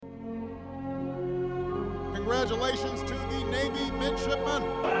Congratulations to the Navy midshipmen.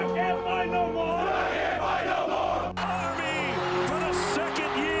 I can't find no more. I can't find no more. Army, for the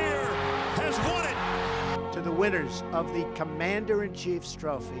second year, has won it. To the winners of the Commander-in-Chief's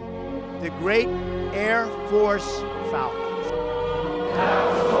Trophy, the great Air Force Falcons.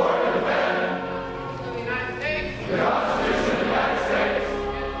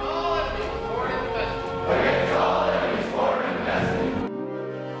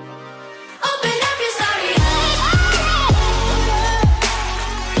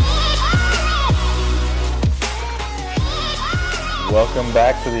 Welcome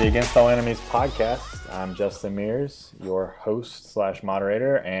back to the Against All Enemies podcast. I'm Justin Mears, your host /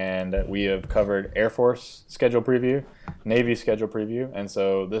 moderator, and we have covered Air Force schedule preview, Navy schedule preview, and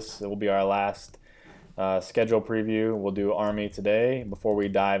so this will be our last schedule preview. We'll do Army today before we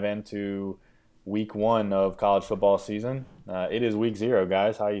dive into week 1 of college football season. It is week 0,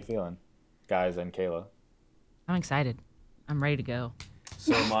 guys. How are you feeling, guys and Kayla? I'm excited. I'm ready to go.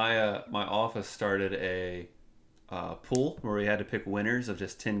 So my office started a pool where we had to pick winners of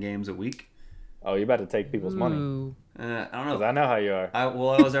just 10 games a week. Oh, you're about to take people's money. I don't know. 'Cause I know how you are. I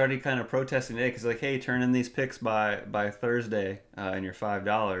was already kind of protesting today because, like, hey, turn in these picks by Thursday and your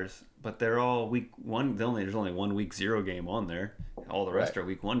 $5. But they're all week 1. There's only one week 0 game on there. All the rest are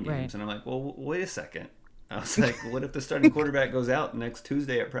week 1 games. Right. And I'm like, well, wait a second. I was like, what if the starting quarterback goes out next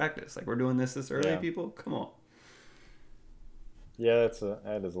Tuesday at practice? Like, we're doing this early, Yeah. people? Come on. Yeah, that is a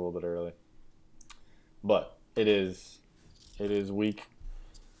little bit early. But it is week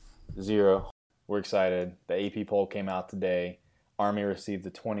 0. We're excited. The AP poll came out today. Army received the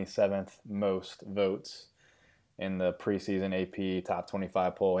 27th most votes in the preseason AP top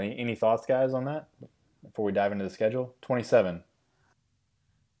 25 poll. Any thoughts, guys, on that before we dive into the schedule? 27.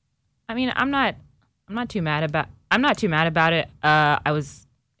 I mean, I'm not too mad about it.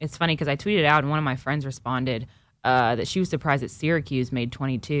 It's funny because I tweeted out and one of my friends responded that she was surprised that Syracuse made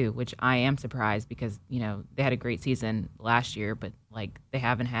 22, which I am surprised because, you know, they had a great season last year, but like they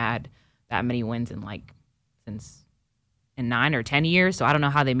haven't had that many wins in 9 or 10 years. So I don't know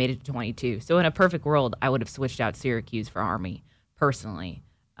how they made it to 22. So in a perfect world, I would have switched out Syracuse for Army personally.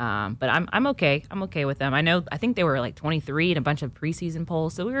 But I'm okay. I'm okay with them. I think they were like 23 in a bunch of preseason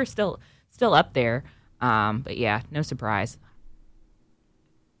polls. So we were still up there. But yeah, no surprise.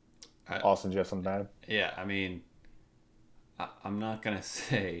 Austin, do you have something to add? Yeah, I mean, I'm not going to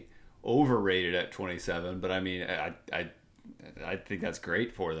say overrated at 27, but I mean, I think that's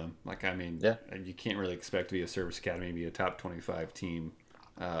great for them. Like, I mean, yeah. You can't really expect to be a service academy and be a top 25 team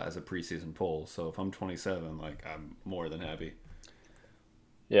as a preseason poll. So if I'm 27, like, I'm more than happy.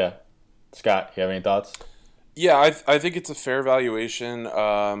 Yeah. Scott, you have any thoughts? Yeah, I think it's a fair valuation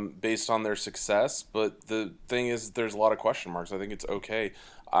based on their success, but the thing is there's a lot of question marks. I think it's okay.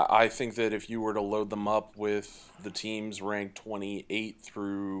 I think that if you were to load them up with the teams ranked 28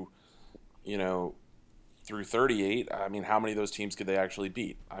 through 38, I mean, how many of those teams could they actually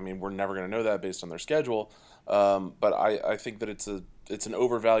beat? I mean, we're never going to know that based on their schedule, but I think that it's an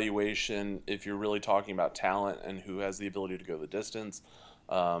overvaluation if you're really talking about talent and who has the ability to go the distance.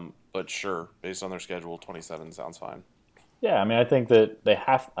 But sure, based on their schedule, 27 sounds fine. Yeah, I mean, I think that they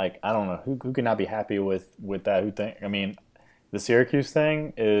have, like, I don't know, who can not be happy with that? I mean, the Syracuse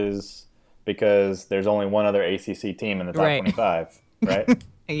thing is because there's only one other ACC team in the top 25, right?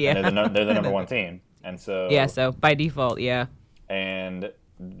 Yeah. And they're the number 1 team. And so... Yeah, so by default, yeah. And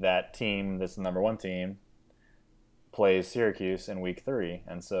that team, this number 1 team, plays Syracuse in week 3.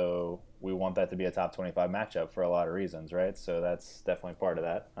 And so we want that to be a top 25 matchup for a lot of reasons, right? So that's definitely part of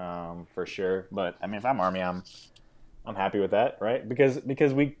that, for sure. But, I mean, if I'm Army, I'm happy with that, right? Because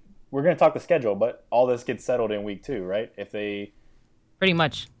we're going to talk the schedule, but all this gets settled in week 2, right? If they pretty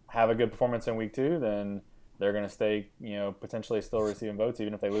much have a good performance in week 2, then they're going to stay, potentially still receiving votes,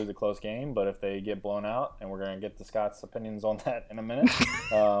 even if they lose a close game. But if they get blown out, and we're going to get to Scott's opinions on that in a minute.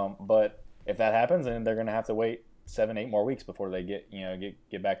 But if that happens, then they're going to have to wait 7-8 more weeks before they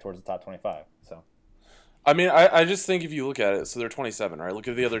get back towards the top 25. So, I mean, I just think if you look at it, so they're 27, right? Look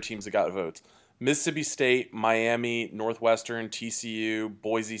at the other teams that got votes. Mississippi State, Miami, Northwestern, TCU,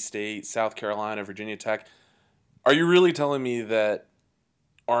 Boise State, South Carolina, Virginia Tech. Are you really telling me that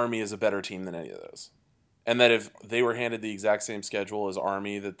Army is a better team than any of those? And that if they were handed the exact same schedule as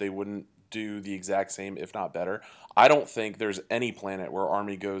Army, that they wouldn't do the exact same, if not better? I don't think there's any planet where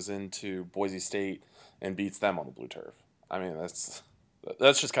Army goes into Boise State and beats them on the blue turf. I mean, that's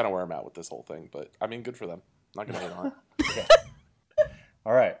just kind of where I'm at with this whole thing. But, I mean, good for them. I'm not going to hate on it. Okay.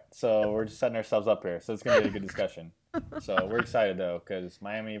 All right, so we're just setting ourselves up here. So it's going to be a good discussion. So we're excited, though, because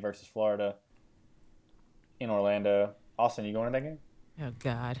Miami versus Florida in Orlando. Austin, you going to that game? Oh,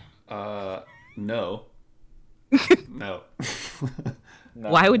 God. No. No. No,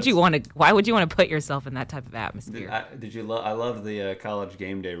 Why would you want to put yourself in that type of atmosphere? Did you love? I love the college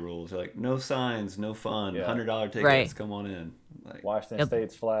game day rules. Like no signs, no fun. Yeah. $100 tickets. Right. Come on in. Like, Washington Yep.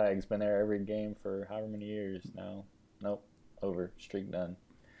 State's flag's been there every game for however many years now. Nope, over, streak done.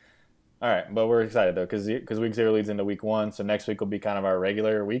 All right, but we're excited though because week 0 leads into week 1, so next week will be kind of our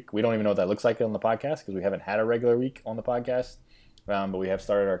regular week. We don't even know what that looks like on the podcast because we haven't had a regular week on the podcast, but we have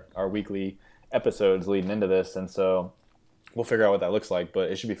started our weekly episodes leading into this, and so we'll figure out what that looks like. But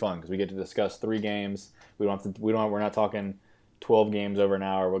it should be fun because we get to discuss 3 games. We're not talking 12 games over an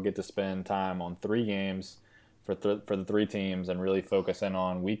hour. We'll get to spend time on 3 games for the 3 teams and really focus in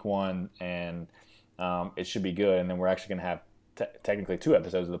on week 1, and it should be good. And then we're actually going to have technically 2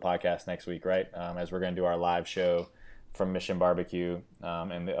 episodes of the podcast next week, right? As we're going to do our live show from Mission Barbecue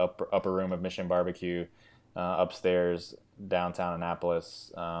in the upper room of Mission Barbecue upstairs downtown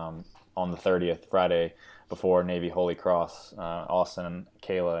Annapolis on the 30th, Friday, before Navy Holy Cross. Austin,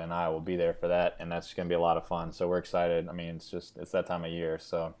 Kayla, and I will be there for that, and that's going to be a lot of fun. So we're excited. I mean, it's that time of year.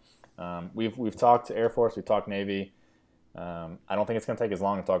 So we've talked Air Force, we've talked Navy. I don't think it's going to take as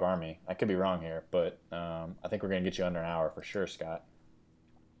long to talk Army. I could be wrong here, but I think we're going to get you under an hour for sure, Scott,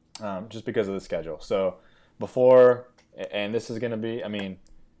 just because of the schedule. So and this is going to be, I mean,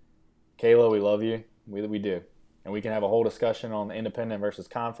 Kayla, we love you. We do. And we can have a whole discussion on the independent versus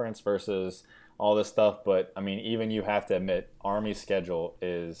conference versus all this stuff. But, I mean, even you have to admit, Army's schedule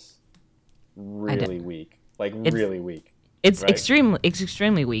is really weak. Like, really weak. It's right?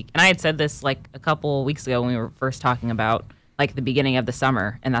 extremely weak. And I had said this like a couple weeks ago when we were first talking about like the beginning of the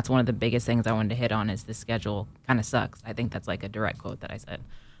summer, and that's one of the biggest things I wanted to hit on is the schedule kind of sucks. I think that's like a direct quote that I said.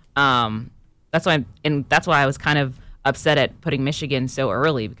 That's why I was kind of upset at putting Michigan so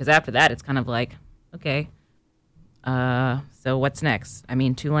early, because after that it's kind of like, okay, so what's next? I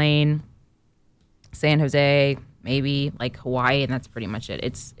mean, Tulane, San Jose, maybe like Hawaii, and that's pretty much it.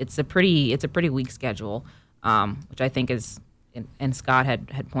 It's a pretty weak schedule. Which I think is, and Scott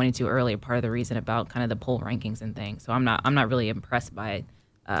had pointed to earlier, part of the reason about kind of the poll rankings and things. So I'm not really impressed by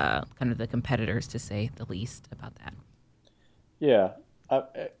kind of the competitors, to say the least, about that. Yeah,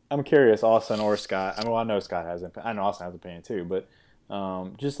 I'm curious, Austin or Scott. I mean, I know Scott has it. I know Austin has an opinion too, but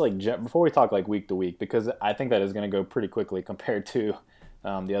just like before we talk like week to week, because I think that is going to go pretty quickly compared to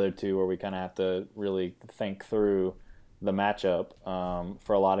the other 2, where we kind of have to really think through the matchup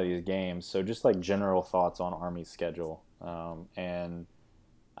for a lot of these games. So just like general thoughts on Army's schedule, and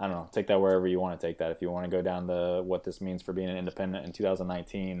I don't know, take that wherever you want to take that. If you want to go down the what this means for being an independent in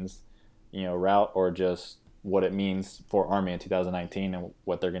 2019's route, or just what it means for Army in 2019 and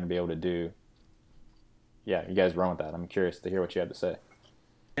what they're going to be able to do. Yeah, you guys run with that. I'm curious to hear what you have to say.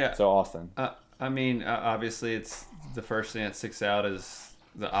 Yeah. So Austin. I mean, obviously, it's the first thing that sticks out is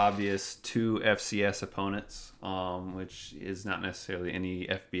the obvious 2 FCS opponents, which is not necessarily any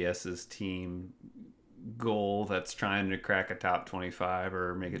FBS's team goal that's trying to crack a top 25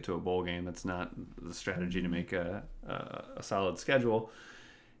 or make it to a bowl game. That's not the strategy to make a solid schedule.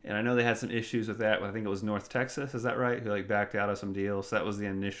 And I know they had some issues with that. I think it was North Texas, is that right? Who like backed out of some deals. So that was the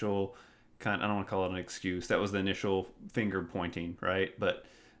initial I don't want to call it an excuse. That was the initial finger pointing, right? But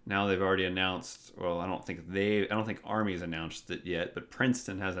now they've already announced, well, I don't think Army's announced it yet, but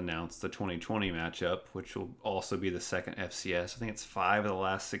Princeton has announced the 2020 matchup, which will also be the second FCS. I think it's 5 of the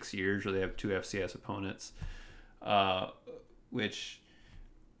last 6 years where they have 2 FCS opponents, which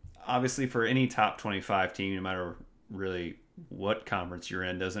obviously for any top 25 team, no matter really what conference you're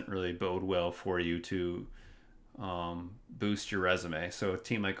in, doesn't really bode well for you to boost your resume. So a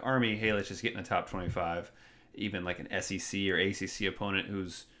team like Army, hey, let's just get in the top 25. Even like an SEC or ACC opponent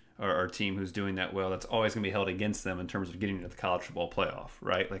or team who's doing that well, that's always going to be held against them in terms of getting to the college football playoff,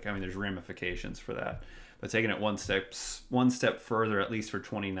 right? Like, I mean, there's ramifications for that. But taking it one step further, at least for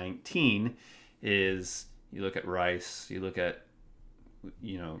 2019, is you look at Rice, you look at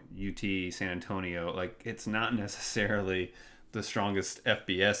UT, San Antonio. Like, it's not necessarily the strongest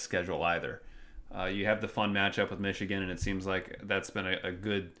FBS schedule either. You have the fun matchup with Michigan, and it seems like that's been a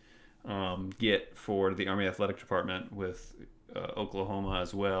good get for the Army Athletic Department with Oklahoma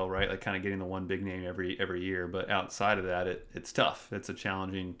as well, right? Like kind of getting the one big name every year. But outside of that, it's tough. It's a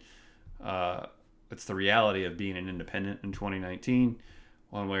challenging. It's the reality of being an independent in 2019,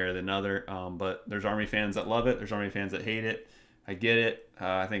 one way or another. But there's Army fans that love it. There's Army fans that hate it. I get it.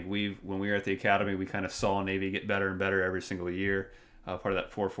 I think when we were at the academy, we kind of saw Navy get better and better every single year. Part of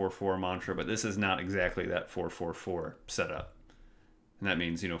that 4-4-4 mantra, but this is not exactly that 4-4-4 setup. And that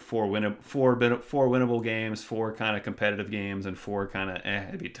means, 4 winnable games, 4 kind of competitive games, and 4 kind of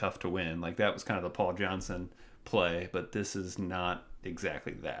it'd be tough to win. Like that was kind of the Paul Johnson play, but this is not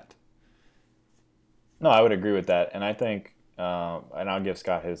exactly that. No, I would agree with that, and I think, and I'll give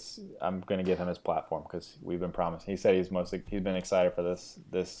Scott I'm going to give him his platform because we've been promising. He said he's been excited for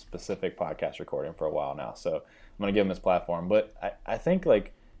this specific podcast recording for a while now, so I'm going to give him his platform. But I think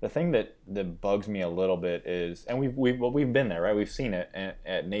like the thing that bugs me a little bit is, and we've been there, right? We've seen it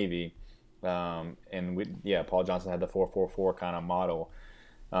at Navy, and Paul Johnson had the 4-4-4 kind of model,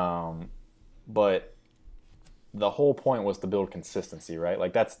 but the whole point was to build consistency, right?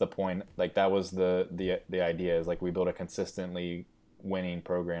 Like that's the point. Like that was the idea is like we build a consistently winning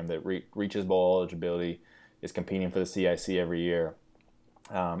program that reaches bowl eligibility, is competing for the CIC every year,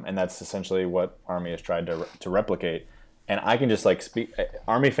 and that's essentially what Army has tried to replicate. And I can just like speak.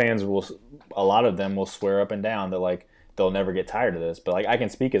 Army fans a lot of them will swear up and down that like they'll never get tired of this. But like I can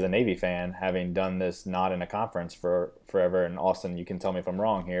speak as a Navy fan, having done this not in a conference for forever. And Austin, you can tell me if I'm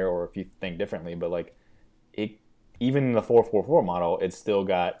wrong here or if you think differently. But like even in the 4-4-4 model, it's still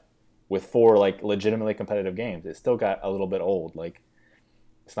got, with 4 like legitimately competitive games, it still got a little bit old. Like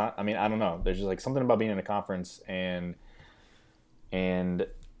it's not. I mean, I don't know. There's just like something about being in a conference and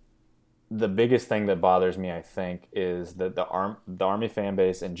the biggest thing that bothers me, I think, is that the Army fan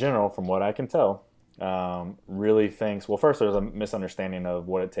base in general, from what I can tell, really thinks. Well, first, there's a misunderstanding of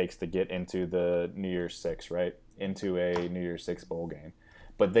what it takes to get into the New Year's Six, right? Into a New Year's Six bowl game,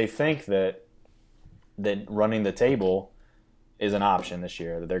 but they think that running the table is an option this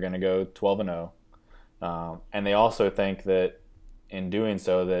year. That they're going to go 12-0, and they also think that in doing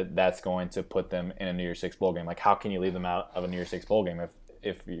so, that's going to put them in a New Year's Six bowl game. Like, how can you leave them out of a New Year's Six bowl game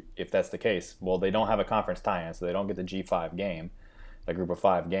if that's the case? Well, they don't have a conference tie-in, so they don't get the G5 game, the Group of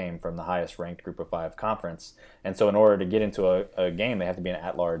 5 game from the highest ranked Group of 5 conference. And so in order to get into a game, they have to be an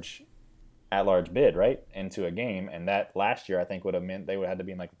at-large bid, right, into a game. And that last year I think would have meant they would have to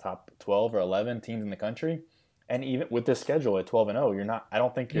be in like the top 12 or 11 teams in the country. And even with this schedule at 12-0, I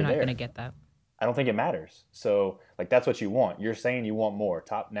don't think you're not there. going to get that. I don't think it matters. So like that's what you want. You're saying you want more.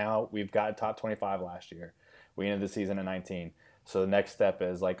 Now we've got top 25 last year. We ended the season at 19. So the next step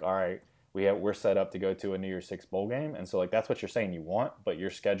is like, all right, we're set up to go to a New Year's Six bowl game. And so like that's what you're saying you want, but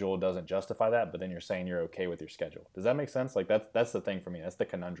your schedule doesn't justify that, but then you're saying you're okay with your schedule. Does that make sense? Like that's the thing for me. That's the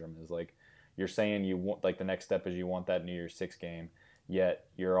conundrum, is like you're saying you want, like the next step is you want that New Year's Six game, yet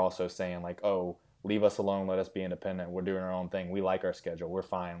you're also saying like, oh, leave us alone, let us be independent. We're doing our own thing. We like our schedule. We're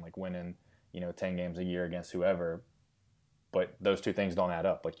fine like winning, 10 games a year against whoever. But those two things don't add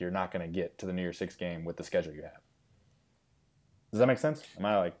up. Like you're not going to get to the New Year's Six game with the schedule you have. Does that make sense? Am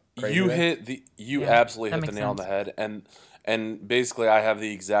I like crazy? You absolutely hit the nail on the head, and basically I have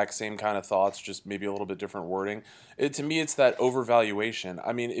the exact same kind of thoughts, just maybe a little bit different wording. To me, it's that overvaluation.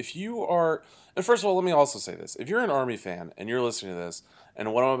 I mean, if you are, and first of all, let me also say this: if you're an Army fan and you're listening to this,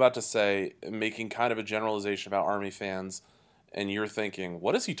 and what I'm about to say, making kind of a generalization about Army fans, and you're thinking,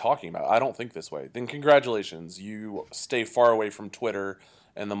 what is he talking about? I don't think this way. Then congratulations, you stay far away from Twitter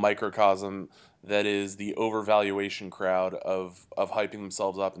and the microcosm that is the overvaluation crowd of hyping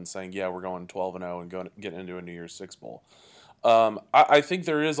themselves up and saying, yeah, we're going 12-0 and getting into a New Year's Six bowl. I think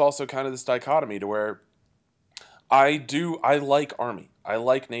there is also kind of this dichotomy to where I like Army, I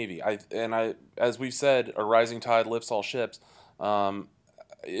like Navy, as we've said, a rising tide lifts all ships.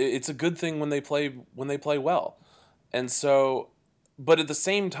 It's a good thing when they play well, and so. But at the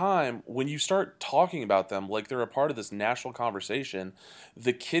same time, when you start talking about them like they're a part of this national conversation,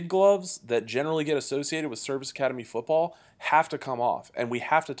 the kid gloves that generally get associated with Service Academy football have to come off. And we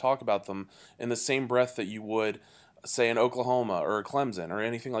have to talk about them in the same breath that you would, say, in Oklahoma or Clemson or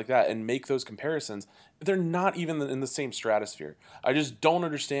anything like that, and make those comparisons. They're not even in the same stratosphere. I just don't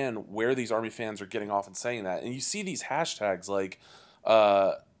understand where these Army fans are getting off and saying that. And you see these hashtags like,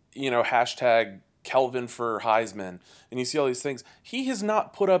 hashtag Kelvin for Heisman, and you see all these things. He has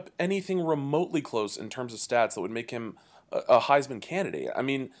not put up anything remotely close in terms of stats that would make him a Heisman candidate. I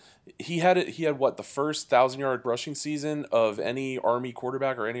mean, he had what, the first 1,000-yard rushing season of any Army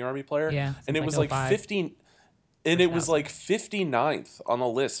quarterback or any Army player, and it was like 15, and it was like 59th on the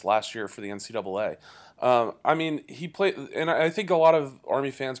list last year for the NCAA. I mean, he played, and I think a lot of Army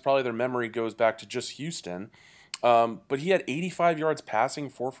fans probably their memory goes back to just Houston. But he had 85 yards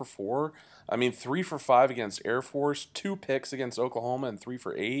passing, 4 for 4. I mean, 3 for 5 against Air Force, 2 picks against Oklahoma, and 3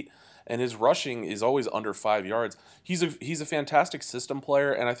 for 8. And his rushing is always under 5 yards. He's a fantastic system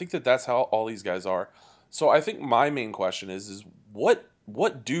player, and I think that's how all these guys are. So I think my main question is what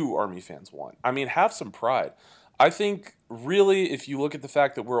do Army fans want? I mean, have some pride. I think really, if you look at the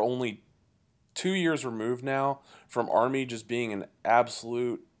fact that we're only 2 years removed now from Army just being an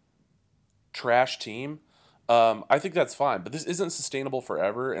absolute trash team, I think that's fine, but this isn't sustainable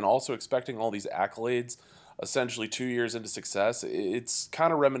forever, and also expecting all these accolades essentially 2 years into success. It's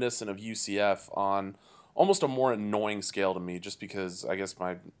kind of reminiscent of UCF on almost a more annoying scale to me, just because I guess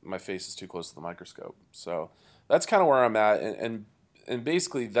my face is too close to the microscope. So that's kind of where I'm at, and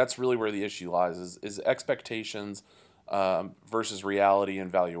basically that's really where the issue lies is expectations versus reality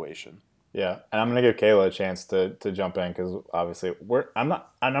and valuation. Yeah, and I'm gonna give Kayla a chance to jump in because obviously I'm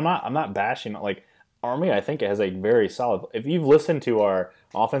not bashing like Army. I think it has a very solid. If you've listened to our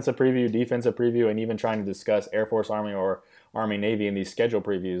offensive preview, defensive preview, and even trying to discuss Air Force, Army, or Army Navy in these schedule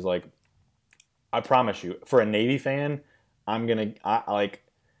previews, like I promise you, for a Navy fan,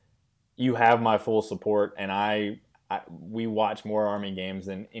 you have my full support, and we watch more Army games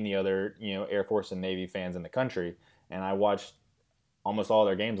than any other Air Force and Navy fans in the country, and I watched almost all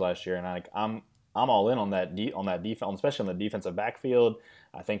their games last year, and I'm all in on that defense, especially on the defensive backfield.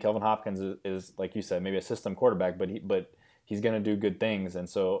 I think Kelvin Hopkins is like you said, maybe a system quarterback, but he's going to do good things, and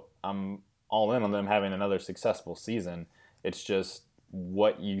so I'm all in on them having another successful season. It's just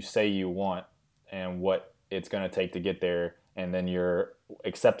what you say you want and what it's going to take to get there, and then your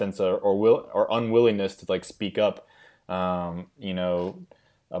acceptance or unwillingness to like speak up, about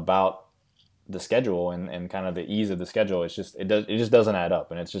the schedule and kind of the ease of the schedule. It just doesn't add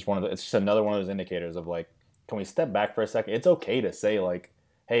up, and it's just another one of those indicators of like, can we step back for a second? It's okay to say like,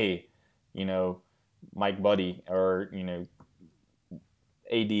 hey, Mike Buddy or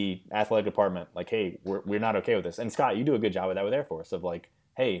AD athletic department, like, hey, we're not okay with this. And Scott, you do a good job of that with Air Force of like,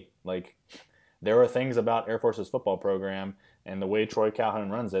 hey, like there are things about Air Force's football program and the way Troy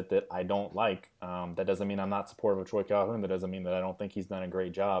Calhoun runs it that I don't like. That doesn't mean I'm not supportive of Troy Calhoun. That doesn't mean that I don't think he's done a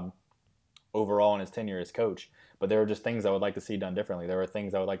great job overall in his tenure as coach. But there are just things I would like to see done differently. There are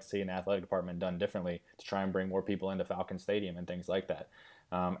things I would like to see in the athletic department done differently to try and bring more people into Falcon Stadium and things like that.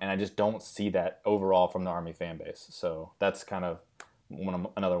 And I just don't see that overall from the Army fan base. So that's kind of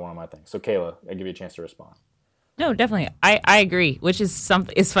another one of my things. So Kayla, I'll give you a chance to respond. No, definitely. I agree, which is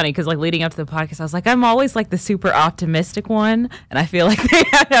something. It's funny because like leading up to the podcast, I was like, I'm always like the super optimistic one, and I feel like they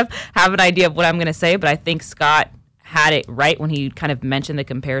have an idea of what I'm going to say. But I think Scott had it right when he kind of mentioned the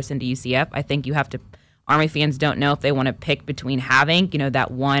comparison to UCF. I think you have to. Army fans don't know if they want to pick between having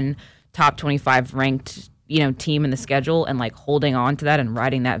that one top 25 ranked team in the schedule and like holding on to that and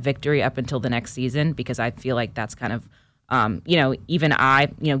riding that victory up until the next season, because I feel like that's kind of even I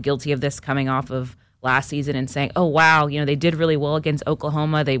guilty of this coming off of last season and saying, oh, wow, they did really well against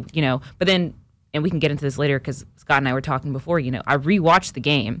Oklahoma. They, but then, and we can get into this later because Scott and I were talking before, I rewatched the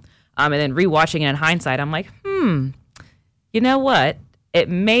game and then rewatching it in hindsight, I'm like, you know what? It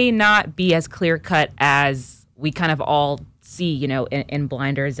may not be as clear cut as we kind of all see, in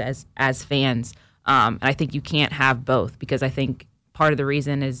blinders as fans. And I think you can't have both, because I think part of the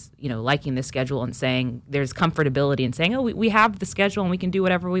reason is, liking the schedule and saying there's comfortability in saying, oh, we have the schedule and we can do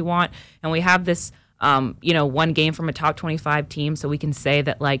whatever we want. And we have this, one game from a top 25 team. So we can say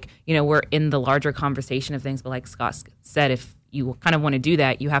that we're in the larger conversation of things. But like Scott said, if you kind of want to do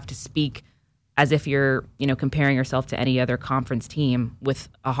that, you have to speak as if you're, comparing yourself to any other conference team with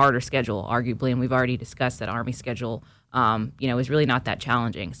a harder schedule, arguably. And we've already discussed that Army schedule, is really not that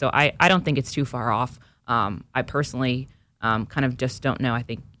challenging. So I don't think it's too far off. I personally kind of just don't know. I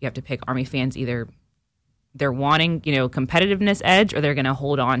think you have to pick Army fans. Either they're wanting, competitiveness edge, or they're going to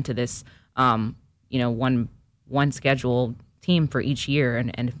hold on to this, one schedule team for each year.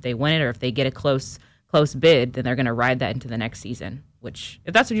 And if they win it, or if they get a close bid, then they're going to ride that into the next season, which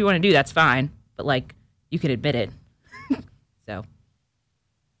if that's what you want to do, that's fine. But you can admit it. So.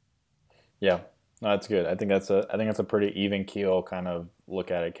 Yeah, no, that's good. I think that's a pretty even keel kind of look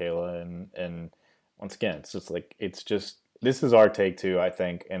at it, Kayla. And once again, it's just this is our take too, I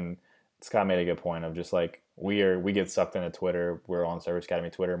think. And Scott made a good point of just like we get sucked into Twitter. We're on Service Academy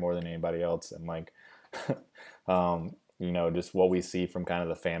Twitter more than anybody else, and just what we see from kind of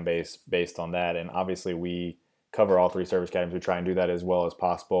the fan base based on that. And obviously we cover all three service academies. We try and do that as well as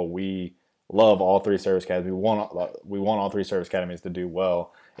possible. We love all three service academies. We want all three service academies to do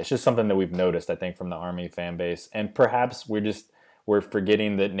well. It's just something that we've noticed, I think, from the Army fan base. And perhaps we're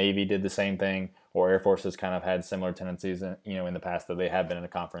forgetting that Navy did the same thing, or Air Force has kind of had similar tendencies, in the past, that they have been in a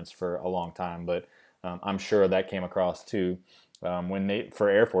conference for a long time. But I'm sure that came across too for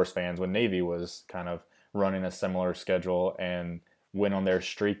Air Force fans when Navy was kind of running a similar schedule and went on their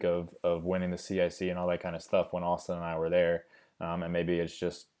streak of winning the CIC and all that kind of stuff when Austin and I were there. And maybe it's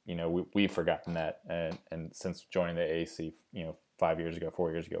just, we've forgotten that and since joining the AAC, 4 years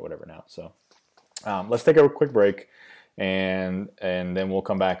ago, whatever now. So let's take a quick break and then we'll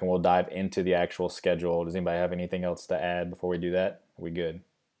come back and we'll dive into the actual schedule. Does anybody have anything else to add before we do that? Are we good?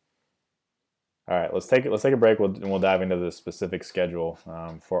 All right, let's take a break. We'll dive into the specific schedule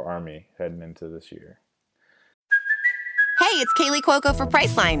for Army heading into this year. it's Kaylee Cuoco for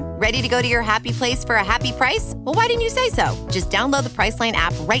Priceline. Ready to go to your happy place for a happy price? Well, why didn't you say so? Just download the Priceline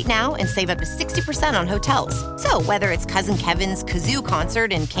app right now and save up to 60% on hotels. So whether it's Cousin Kevin's Kazoo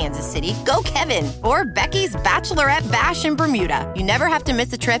Concert in Kansas City, go Kevin, or Becky's Bachelorette Bash in Bermuda, you never have to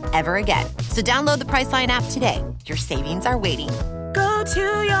miss a trip ever again. So download the Priceline app today. Your savings are waiting. Go to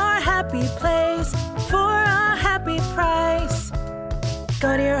your happy place for a happy price.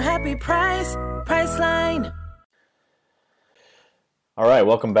 Go to your happy price, Priceline. All right,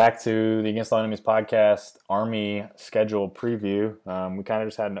 welcome back to the Against All Enemies podcast, Army schedule preview. We kind of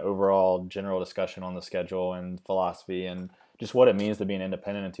just had an overall general discussion on the schedule and philosophy and just what it means to be an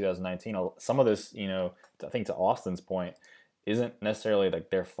independent in 2019. Some of this, I think to Austin's point, isn't necessarily like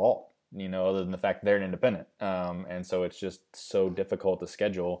their fault, other than the fact that they're an independent. And so it's just so difficult to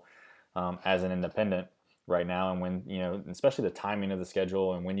schedule as an independent right now. And when, especially the timing of the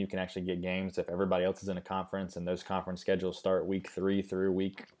schedule and when you can actually get games, if everybody else is in a conference and those conference schedules start week 3 through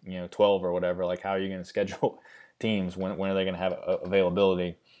week, 12 or whatever, like how are you going to schedule teams? When are they going to have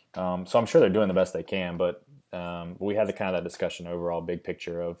availability? So I'm sure they're doing the best they can, but we had the kind of that discussion overall, big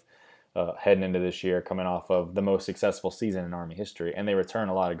picture of heading into this year, coming off of the most successful season in Army history, and they return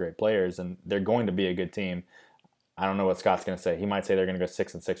a lot of great players, and they're going to be a good team. I don't know what Scott's going to say. He might say they're going to go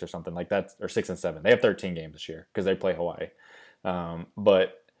 6-6 or something like that, or 6-7. They have 13 games this year because they play Hawaii,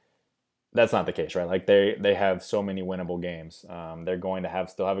 but that's not the case, right? Like they have so many winnable games. They're going to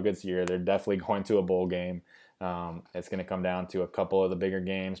still have a good year. They're definitely going to a bowl game. It's going to come down to a couple of the bigger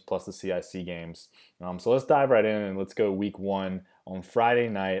games plus the CIC games. So let's dive right in and let's go week 1 on Friday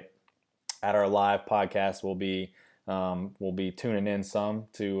night at our live podcast. We'll be tuning in some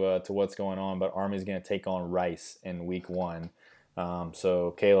to what's going on, but Army's going to take on Rice in week 1.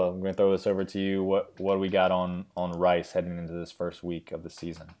 So Kayla, I'm going to throw this over to you. What do we got on Rice heading into this first week of the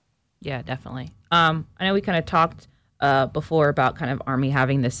season? Yeah, definitely. I know we kind of talked before about kind of Army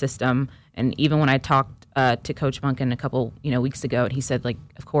having this system, and even when I talked to Coach Monken a couple weeks ago, and he said, like,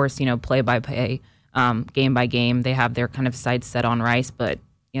 of course, play by play, game by game, they have their kind of sights set on Rice, but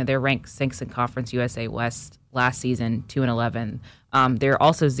they're ranked 6th in Conference USA West last season, 2-11. They're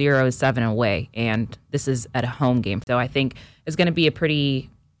also 0-7 away, and this is at a home game. So I think it's going to be a pretty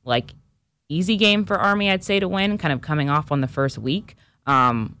easy game for Army, I'd say, to win, kind of coming off on the first week.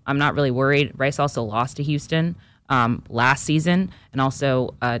 I'm not really worried. Rice also lost to Houston last season, and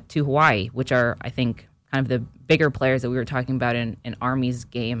also to Hawaii, which are, I think, kind of the bigger players that we were talking about in Army's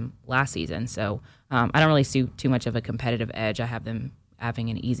game last season. So I don't really see too much of a competitive edge. I have them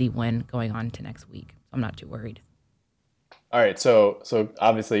having an easy win going on to next week. I'm not too worried. All right, so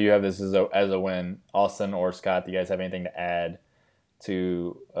obviously you have this as a win. Austin or Scott, do you guys have anything to add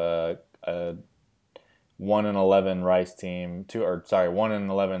to a 1-11 Rice team,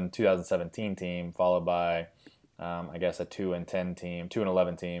 1-11 2017 team, followed by I guess a 2-10 team,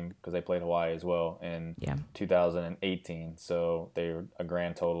 2-11 team because they played Hawaii as well in 2018. So they're a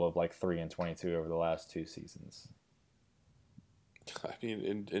grand total of 3-22 over the last 2 seasons. I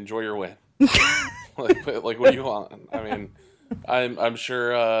mean, enjoy your win. Like what do you want? I mean, I'm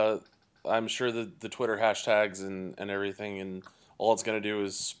sure the Twitter hashtags and everything, and all it's going to do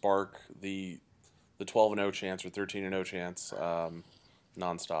is spark the 12-0 chance or 13-0 chance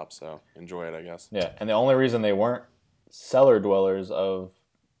nonstop. So enjoy it, I guess. Yeah, and the only reason they weren't cellar dwellers of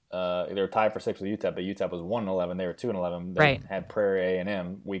they were tied for 6th with UTEP, but UTEP was 1-11. They were 2-11. They had Prairie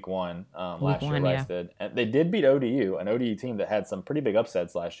A&M week 1 last year. Rice did. And they did beat ODU, an ODU team that had some pretty big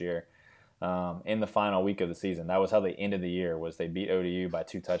upsets last year in the final week of the season. That was how they ended the year, was they beat ODU by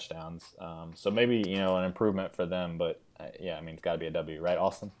 2 touchdowns. So maybe an improvement for them, but yeah, I mean, it's got to be a W, right,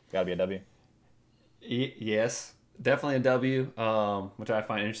 Austin? Got to be a W. Yes, definitely a W. Which I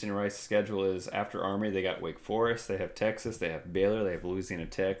find interesting in Rice's schedule is after Army, they got Wake Forest, they have Texas, they have Baylor, they have Louisiana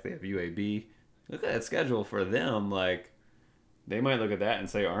Tech, they have UAB. Look at that schedule for them. They might look at that and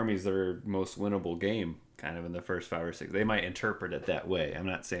say Army's their most winnable game, kind of in the first 5 or 6. They might interpret it that way. I'm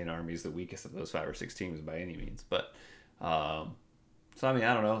not saying Army's the weakest of those 5 or 6 teams by any means, but so I mean,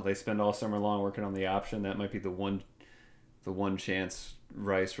 I don't know. They spend all summer long working on the option. That might be the one chance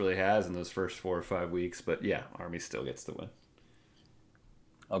Rice really has in those first 4 or 5 weeks, but yeah, Army still gets the win.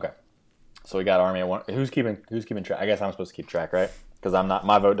 Okay, so we got Army at 1. Who's keeping track? I guess I'm supposed to keep track, right? Because I'm not.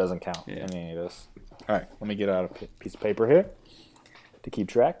 My vote doesn't count in any of this. All right, let me get out a piece of paper here to keep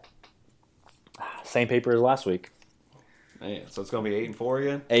track. Same paper as last week. Man, so it's gonna be 8-4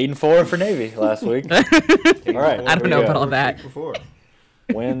 again. 8-4 for Navy last week. All right, I don't know about all that.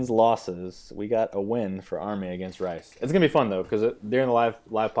 Wins, losses. We got a win for Army against Rice. It's gonna be fun though, because during the live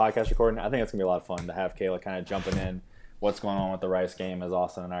podcast recording, I think it's gonna be a lot of fun to have Kayla kind of jumping in what's going on with the Rice game as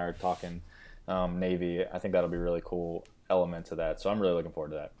Austin and I are talking Navy. I think that'll be really cool. element to that. So I'm really looking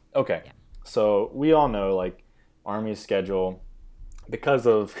forward to that. Okay, so we all know like Army's schedule, because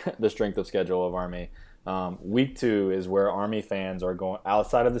of the strength of schedule of Army. Week 2 is where Army fans are going,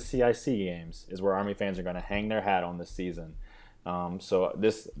 outside of the CIC games, is where Army fans are going to hang their hat on this season. So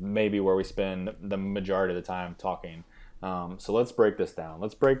this may be where we spend the majority of the time talking. So let's break this down.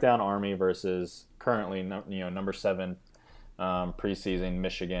 Let's break down Army versus currently, number 7 preseason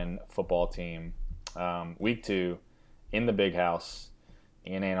Michigan football team. Week 2 in the Big House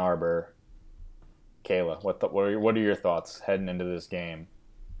in Ann Arbor. Kayla, what are your thoughts heading into this game?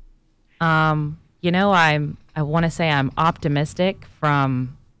 I want to say I'm optimistic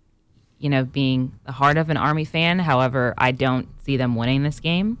from, being the heart of an Army fan. However, I don't see them winning this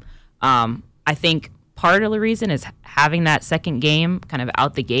game. I think part of the reason is having that second game kind of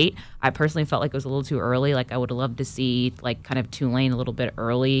out the gate. I personally felt like it was a little too early. Like I would have loved to see like kind of Tulane a little bit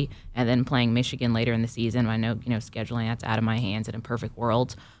early and then playing Michigan later in the season. I know, scheduling that's out of my hands in a perfect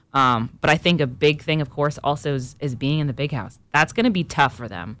world. But I think a big thing, of course, also is being in the Big House. That's going to be tough for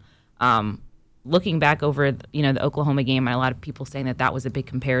them. Looking back over, the Oklahoma game, and a lot of people saying that was a big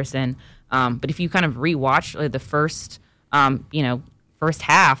comparison. But if you kind of rewatch the first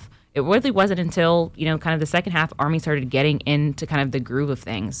half, it really wasn't until, kind of the second half, Army started getting into kind of the groove of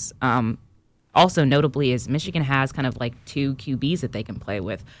things. Also notably is Michigan has kind of like 2 QBs that they can play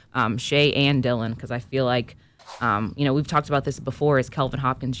with, Shea and Dillon, because I feel like, we've talked about this before, is Kelvin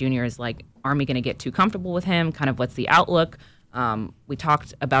Hopkins Jr. is like, Army going to get too comfortable with him? Kind of what's the outlook? We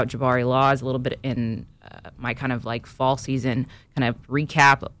talked about Jabari Laws a little bit in my kind of like fall season kind of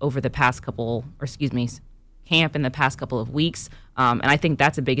recap over the past camp in the past couple of weeks. And I think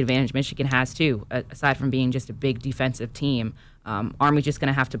that's a big advantage Michigan has too, aside from being just a big defensive team. Army's just going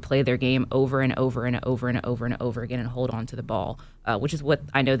to have to play their game over and over and over and over and over again and hold on to the ball, which is what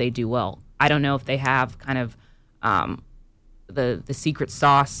I know they do well. I don't know if they have kind of the secret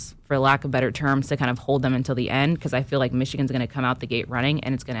sauce, for lack of better terms, to kind of hold them until the end, because I feel like Michigan's going to come out the gate running,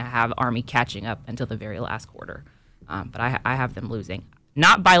 and it's going to have Army catching up until the very last quarter. But I have them losing.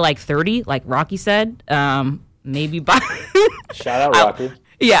 Not by like 30, like Rocky said. Maybe by... Shout out Rocky.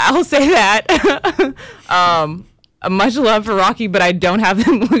 I'll say that. Much love for Rocky, but I don't have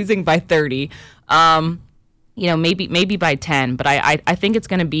them losing by 30. Maybe by 10, but I think it's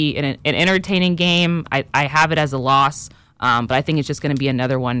going to be an entertaining game. I have it as a loss. But I think it's just going to be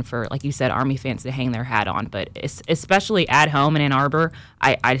another one for, like you said, Army fans to hang their hat on. But especially at home in Ann Arbor,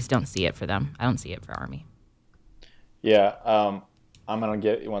 I just don't see it for them. I don't see it for Army. Yeah, I'm going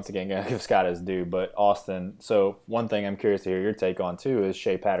to give Scott his due. But Austin, so one thing I'm curious to hear your take on, too, is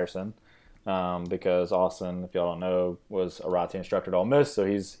Shea Patterson. Because Austin, if y'all don't know, was a ROTC instructor at Ole Miss. So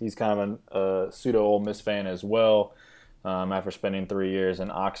he's kind of a pseudo Ole Miss fan as well, after spending 3 years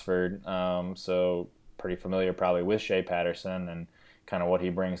in Oxford. So pretty familiar probably with Shea Patterson and kind of what he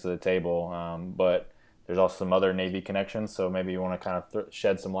brings to the table. But there's also some other Navy connections, so maybe you want to kind of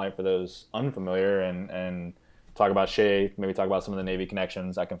shed some light for those unfamiliar and talk about Shea, maybe talk about some of the Navy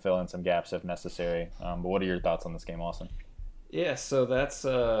connections. I can fill in some gaps if necessary. But what are your thoughts on this game, Austin? Yeah, so that's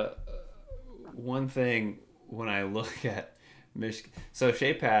one thing when I look at Michigan. So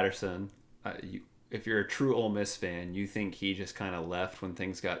Shea Patterson, if you're a true Ole Miss fan, you think he just kind of left when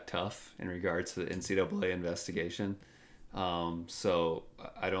things got tough in regards to the NCAA investigation. So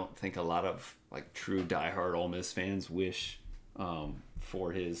I don't think a lot of like true diehard Ole Miss fans wish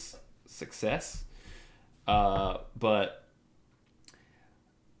for his success. But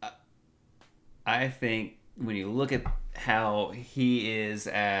I think when you look at how he is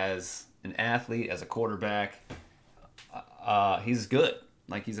as an athlete, as a quarterback, he's good.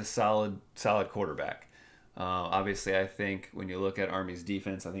 Like, he's a solid quarterback. Obviously, I think when you look at Army's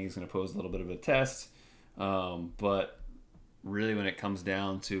defense, I think he's going to pose a little bit of a test. But really, when it comes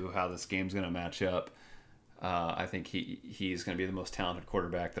down to how this game's going to match up, I think he's going to be the most talented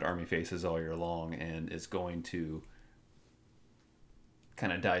quarterback that Army faces all year long, and is going to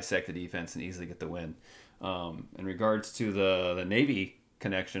kind of dissect the defense and easily get the win. In regards to the Navy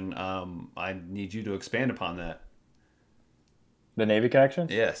connection, I need you to expand upon that. The Navy connection?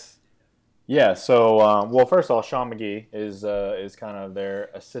 Yes. Yeah. So, well, first of all, Sean McGee is kind of their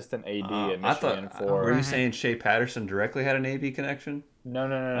assistant AD at Michigan. Were you saying Shea Patterson directly had a Navy connection? No.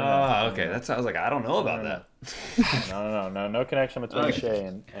 Okay. That sounds like I don't know about that. No connection between Shea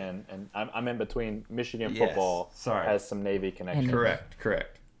and I'm in between. Michigan football has some Navy connection.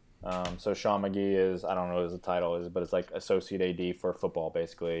 Correct. So Sean McGee is, I don't know what his title is, but it's like associate AD for football,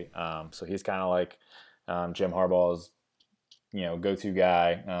 basically. So he's kind of like Jim Harbaugh's, go-to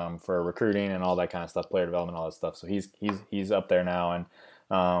guy for recruiting and all that kind of stuff, player development, all that stuff. So he's up there now, and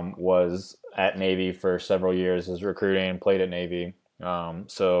was at Navy for several years as recruiting, played at Navy.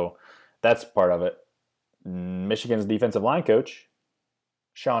 So that's part of it. Michigan's defensive line coach,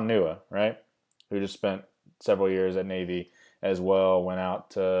 Sean Nua, right, who just spent several years at Navy as well, went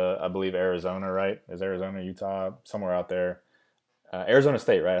out to, I believe, Arizona, right? Is Arizona, Utah, somewhere out there? Arizona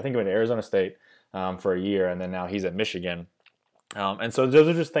State, right? I think he went to Arizona State for a year, and then now he's at Michigan. And so those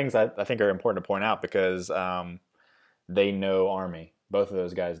are just things I think are important to point out because they know Army. Both of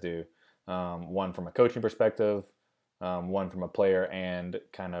those guys do. One from a coaching perspective, one from a player and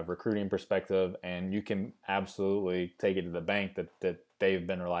kind of recruiting perspective, and you can absolutely take it to the bank that they've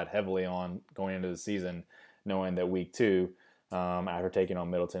been relied heavily on going into the season, knowing that week 2, after taking on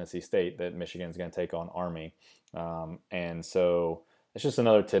Middle Tennessee State, that Michigan's going to take on Army. And so it's just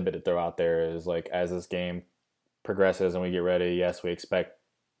another tidbit to throw out there is like as this game progresses and we get ready, yes, we expect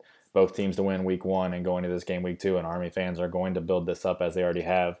both teams to win week 1 and going into this game week 2, and Army fans are going to build this up as they already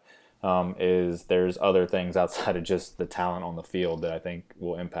have. Is there's other things outside of just the talent on the field that I think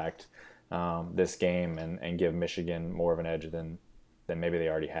will impact this game and give Michigan more of an edge than maybe they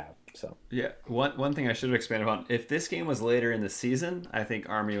already have. So yeah, one thing I should have expanded on, if this game was later in the season, I think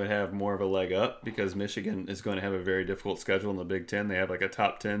Army would have more of a leg up because Michigan is going to have a very difficult schedule in the Big Ten. They have like a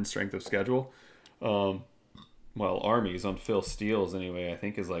top 10 strength of schedule. Well, Army's on Phil Steele's anyway, I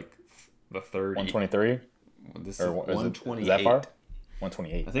think is like the third. 123? This is 128. Is that far?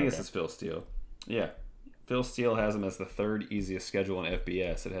 128. I think this is Phil Steele. Yeah. Phil Steele has them as the third easiest schedule in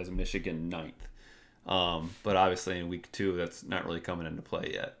FBS. It has Michigan 9th. But obviously in week 2, that's not really coming into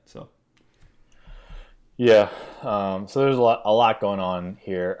play yet. So yeah. So there's a lot going on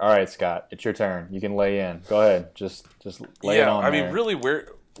here. All right, Scott, it's your turn. You can lay in. Go ahead. Just lay it on. I mean, really,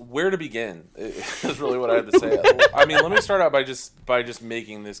 where to begin is really what I have to say. I mean, let me start out by just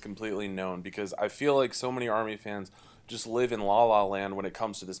making this completely known because I feel like so many Army fans just live in la-la land when it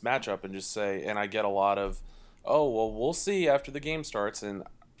comes to this matchup and just say, and I get a lot of, oh, well, we'll see after the game starts. And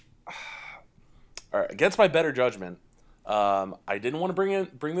all right, against my better judgment, I didn't want to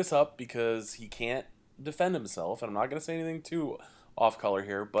bring this up because he can't defend himself, and I'm not going to say anything too off color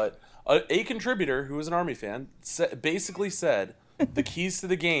here, but a contributor who is an Army fan basically said the keys to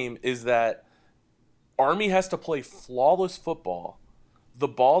the game is that Army has to play flawless football, the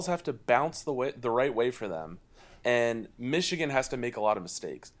balls have to bounce the right way for them, and Michigan has to make a lot of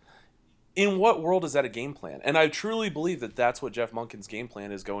mistakes. In what world is that a game plan? And I truly believe that that's what Jeff Monken's game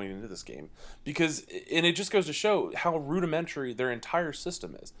plan is going into this game. And it just goes to show how rudimentary their entire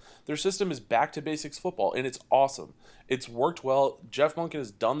system is. Their system is back to basics football, and it's awesome. It's worked well. Jeff Monken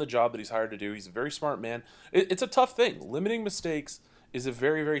has done the job that he's hired to do. He's a very smart man. It's a tough thing. Limiting mistakes is a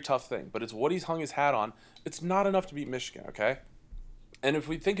very, very tough thing, but it's what he's hung his hat on. It's not enough to beat Michigan, okay? And if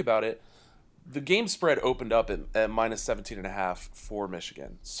we think about it, the game spread opened up at minus 17.5 for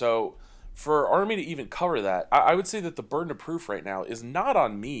Michigan. So for Army to even cover that, I would say that the burden of proof right now is not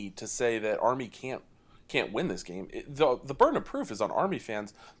on me to say that Army can't win this game. The burden of proof is on Army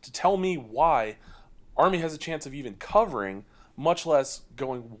fans to tell me why Army has a chance of even covering, much less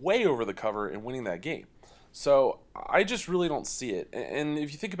going way over the cover and winning that game. So I just really don't see it. And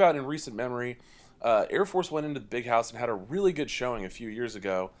if you think about it in recent memory, Air Force went into the Big House and had a really good showing a few years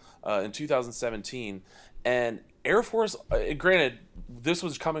ago in 2017. And Air Force, granted, this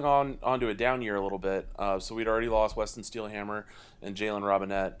was coming onto a down year a little bit, so we'd already lost Weston Steelhammer and Jalen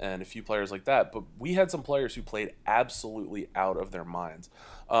Robinette and a few players like that, but we had some players who played absolutely out of their minds.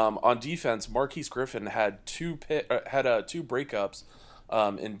 On defense, Marquise Griffin had two breakups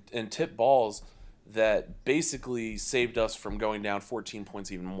and tip balls that basically saved us from going down 14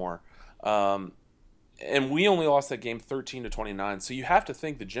 points even more. And we only lost that game 13-29. So you have to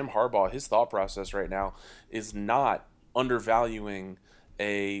think that Jim Harbaugh, his thought process right now is not undervaluing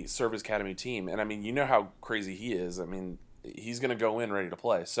a Service Academy team. And I mean, you know how crazy he is. I mean, he's going to go in ready to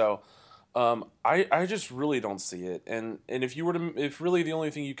play. So I just really don't see it. And if really the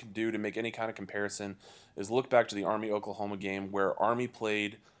only thing you can do to make any kind of comparison is look back to the Army-Oklahoma game where Army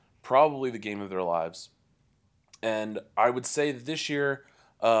played probably the game of their lives. And I would say that this year,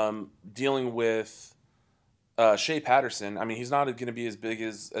 dealing with Shea Patterson, I mean, he's not going to be as big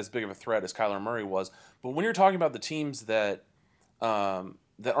of a threat as Kyler Murray was. But when you're talking about the teams that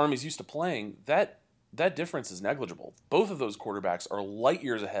Army's used to playing, that difference is negligible. Both of those quarterbacks are light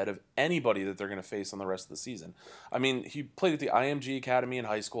years ahead of anybody that they're going to face on the rest of the season. I mean, he played at the IMG Academy in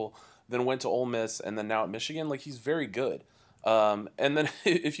high school, then went to Ole Miss, and then now at Michigan. Like, he's very good. And then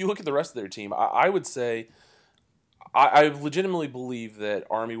if you look at the rest of their team, I would say I legitimately believe that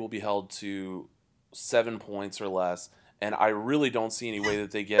Army will be held to 7 points or less, And I really don't see any way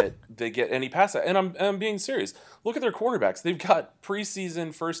that they get any past that. And I'm being serious. Look at their cornerbacks. They've got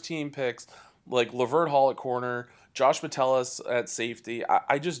preseason first team picks like Lavert Hall at corner, Josh Metellus at safety.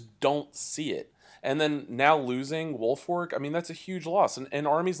 I just don't see it. And then now losing Wolfwork, I mean, that's a huge loss. And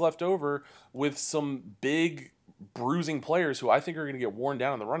Army's left over with some big bruising players who I think are going to get worn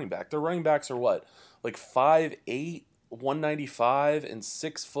down in the running back. Their running backs are what? Like 5'8", 195 and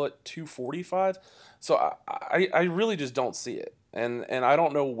 6 foot 245. So I really just don't see it. And I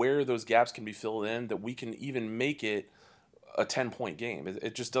don't know where those gaps can be filled in that we can even make it a 10-point game.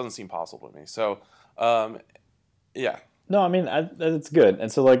 It just doesn't seem possible to me. So, yeah. No, I mean, it's good.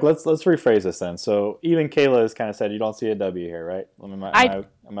 And so, like, let's rephrase this then. So even Kayla has kind of said you don't see a W here, right? Am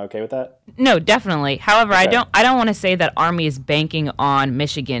I okay with that? No, definitely. However, Okay. I don't want to say that Army is banking on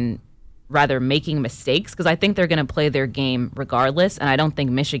Michigan rather making mistakes, because I think they're going to play their game regardless, and I don't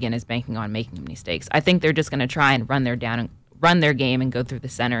think Michigan is banking on making mistakes. I think they're just going to try and run their game and go through the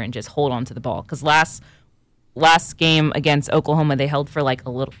center and just hold on to the ball. Because last game against Oklahoma, they held for like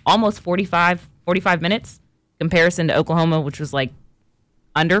almost 45 minutes, comparison to Oklahoma, which was like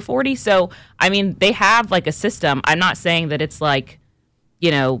under 40. So, I mean, they have like a system. I'm not saying that it's like,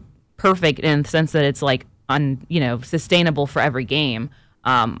 perfect in the sense that it's like sustainable for every game.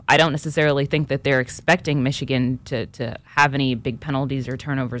 I don't necessarily think that they're expecting Michigan to have any big penalties or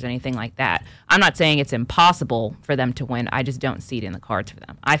turnovers, anything like that. I'm not saying it's impossible for them to win. I just don't see it in the cards for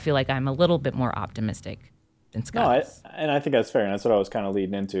them. I feel like I'm a little bit more optimistic than Scott. And I think that's fair, and that's what I was kind of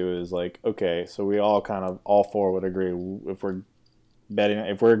leading into is like, okay, so we all four would agree if we're betting,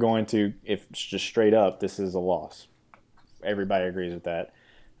 if just straight up, this is a loss. Everybody agrees with that,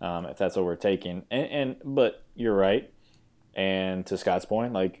 if that's what we're taking. But you're right. And to Scott's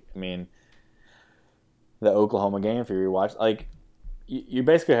point, like, I mean, the Oklahoma game, if you rewatch, like, you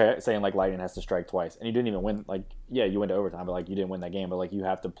basically saying, like, Lightning has to strike twice. And you didn't even win. Like, yeah, you went to overtime, but, like, you didn't win that game. But, like, you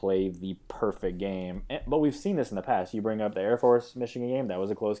have to play the perfect game. But we've seen this in the past. You bring up the Air Force Michigan game. That was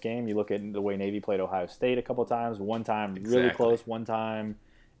a close game. You look at the way Navy played Ohio State a couple times. One time really close. One time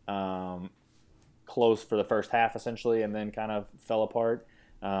close for the first half, essentially, and then kind of fell apart.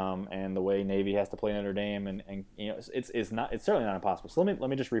 And the way Navy has to play Notre Dame, and it's certainly not impossible. So let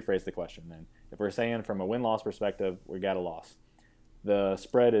me just rephrase the question then. If we're saying from a win-loss perspective, we got a loss. The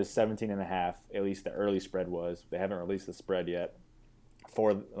spread is 17.5. At least the early spread was. They haven't released the spread yet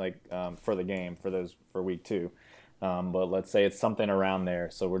for the game for week 2. But let's say it's something around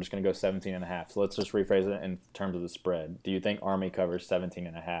there. So we're just going to go 17.5. So let's just rephrase it in terms of the spread. Do you think Army covers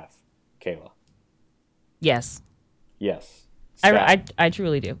 17.5, Kayla? Yes. Yes. I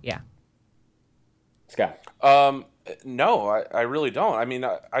truly do, yeah. Scott? No, I really don't. I mean,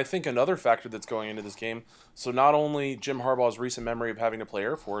 I think another factor that's going into this game, so not only Jim Harbaugh's recent memory of having to play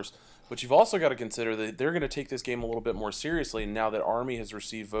Air Force, but you've also got to consider that they're going to take this game a little bit more seriously now that Army has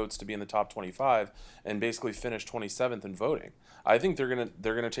received votes to be in the top 25 and basically finished 27th in voting. I think they're going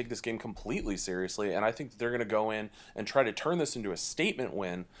to take this game completely seriously, and I think they're going to go in and try to turn this into a statement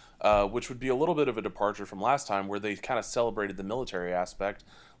win, which would be a little bit of a departure from last time where they kind of celebrated the military aspect.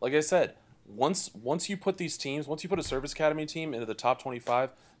 Like I said, once you put these teams, once you put a service academy team into the top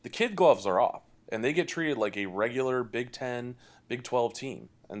 25, the kid gloves are off, and they get treated like a regular Big 10, Big 12 team.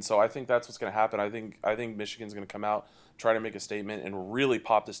 And so I think that's what's going to happen. I think Michigan's going to come out, try to make a statement, and really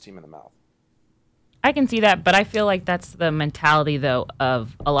pop this team in the mouth. I can see that, but I feel like that's the mentality, though,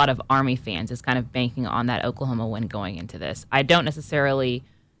 of a lot of Army fans is kind of banking on that Oklahoma win going into this. I don't necessarily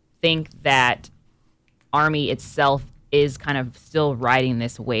think that Army itself is kind of still riding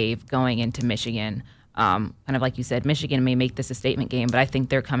this wave going into Michigan. Kind of like you said, Michigan may make this a statement game, but I think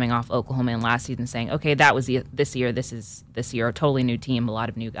they're coming off Oklahoma in last season saying, okay, that was this year, this year, a totally new team, a lot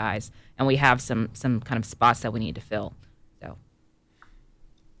of new guys, and we have some kind of spots that we need to fill. So,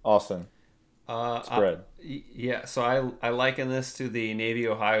 Austin. Spread. So I liken this to the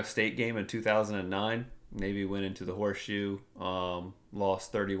Navy-Ohio State game in 2009. Navy went into the horseshoe,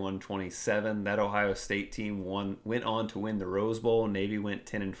 lost 31-27. That Ohio State team went on to win the Rose Bowl. Navy went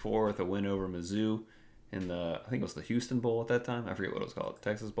 10-4 with a win over Mizzou in I think it was the Houston Bowl at that time. I forget what it was called.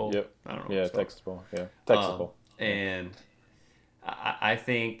 Texas Bowl? Yep. I don't know. Yeah, Texas Bowl. Yeah, Texas Bowl. And I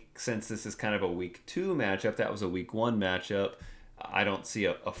think since this is kind of a week 2 matchup, that was a week 1 matchup. I don't see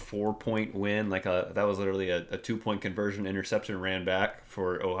a 4-point win. That was literally a 2-point conversion interception ran back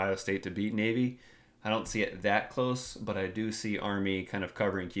for Ohio State to beat Navy. I don't see it that close, but I do see Army kind of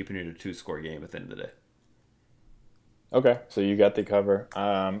covering, keeping it a 2-score game at the end of the day. Okay, so you got the cover.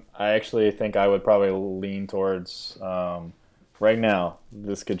 I actually think I would probably lean towards, right now,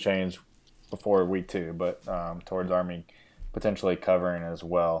 this could change before week 2, but towards Army potentially covering as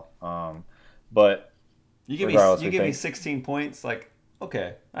well. But You give regardless, me 16 points, like,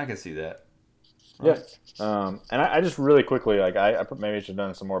 okay, I can see that. Yeah. And I just really quickly, like, I maybe should have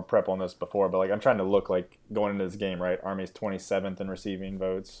done some more prep on this before, but, like, I'm trying to look, like, going into this game, right? Army's 27th in receiving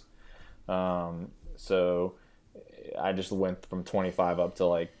votes. So I just went from 25 up to,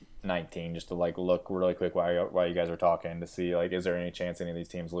 like, 19 just to, like, look really quick while you guys were talking to see, like, is there any chance any of these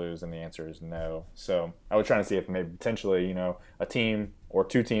teams lose? And the answer is no. So I was trying to see if maybe potentially, you know, a team or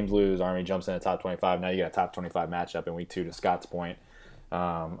two teams lose, Army jumps in the top 25. Now you got a top 25 matchup in week 2 to Scott's point.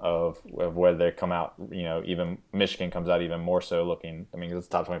 Of whether they come out, you know, even Michigan comes out even more so looking. I mean, it's a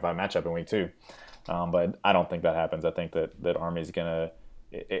top 25 matchup in week 2, but I don't think that happens. I think that Army's gonna,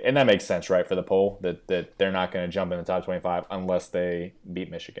 and that makes sense, right, for the poll that they're not gonna jump in the top 25 unless they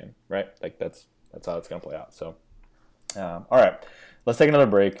beat Michigan, right? Like that's how it's gonna play out. So, all right, let's take another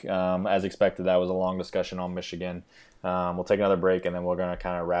break. As expected, that was a long discussion on Michigan. We'll take another break and then we're gonna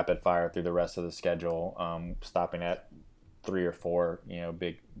kind of rapid fire through the rest of the schedule, stopping at 3 or 4, you know,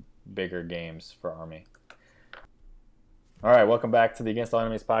 bigger games for Army. All right, welcome back to the Against All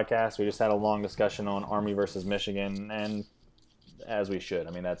Enemies podcast. We just had a long discussion on Army versus Michigan, and as we should. I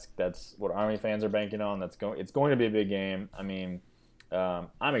mean, that's what Army fans are banking on. It's going to be a big game. I mean,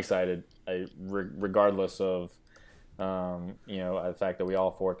 I'm excited, regardless of you know, the fact that we all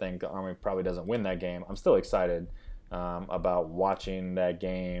 4 think Army probably doesn't win that game. I'm still excited about watching that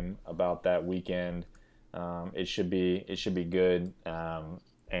game, about that weekend. It should be good.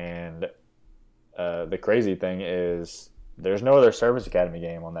 And the crazy thing is there's no other Service Academy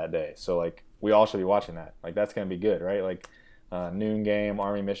game on that day. So, like, we all should be watching that. Like, that's going to be good, right? Like, noon game,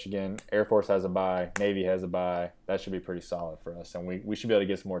 Army, Michigan, Air Force has a bye, Navy has a bye. That should be pretty solid for us. And we should be able to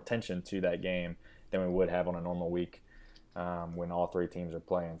get some more attention to that game than we would have on a normal week when all 3 teams are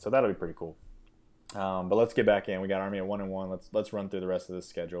playing. So that'll be pretty cool. But let's get back in. We got Army at 1-1. Let's run through the rest of the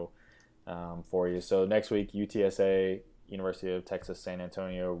schedule for you. So next week, UTSA, University of Texas San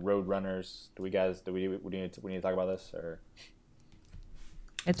Antonio, Roadrunners. Do we need to talk about this, or?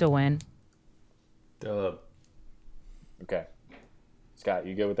 It's a win. Dub. Okay. Scott,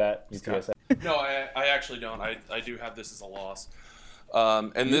 you good with that? UTSA? No, I actually don't. I do have this as a loss.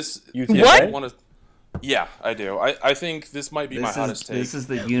 And this UTSA? What? Yeah, I do. I think this might be my hottest take. This is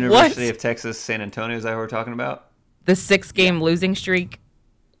the University of Texas San Antonio. Is that what we're talking about? The 6-game losing streak.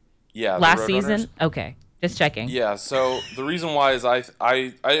 Yeah, last season. Okay, just checking. Yeah. So the reason why is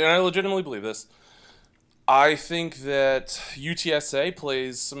I legitimately believe this. I think that UTSA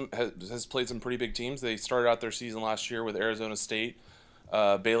has played some pretty big teams. They started out their season last year with Arizona State,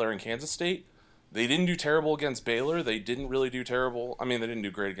 Baylor, and Kansas State. They didn't do terrible against Baylor. They didn't really do terrible. I mean, they didn't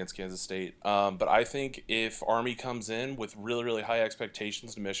do great against Kansas State. But I think if Army comes in with really, really high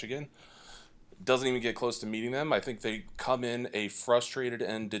expectations to Michigan, doesn't even get close to meeting them, I think they come in a frustrated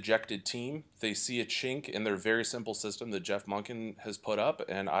and dejected team. They see a chink in their very simple system that Jeff Monken has put up,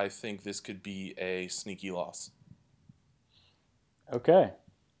 and I think this could be a sneaky loss. Okay.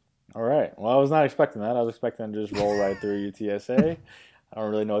 All right. Well, I was not expecting that. I was expecting them to just roll right through UTSA. I don't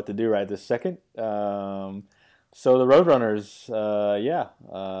really know what to do right this second. So the Roadrunners,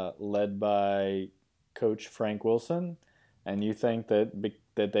 led by Coach Frank Wilson, and you think that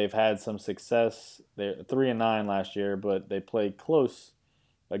they've had some success. They're 3-9 last year, but they played close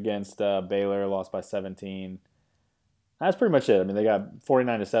against Baylor, lost by 17. That's pretty much it. I mean, they got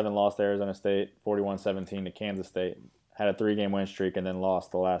 49-7 lost to Arizona State, 41-17 to Kansas State. Had a 3-game win streak and then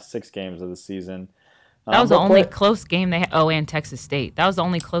lost the last 6 games of the season. That was the only close game they had. Oh, and Texas State. That was the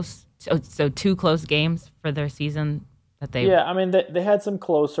only close. So 2 close games for their season that they. Yeah, I mean they had some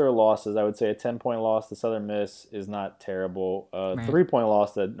closer losses. I would say a 10-point loss to Southern Miss is not terrible. 3-point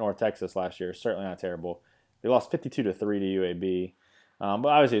loss to North Texas last year is certainly not terrible. They lost 52-3 to UAB. But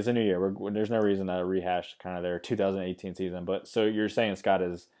obviously it's a new year. There's no reason to rehash kind of their 2018 season. But so you're saying, Scott,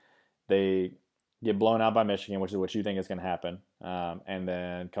 is they get blown out by Michigan, which is what you think is going to happen. And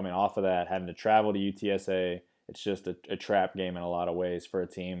then coming off of that, having to travel to UTSA, it's just a trap game in a lot of ways for a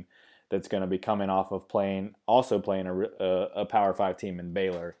team that's going to be coming off of playing a Power 5 team in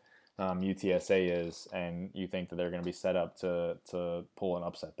Baylor. UTSA is, and you think that they're going to be set up to pull an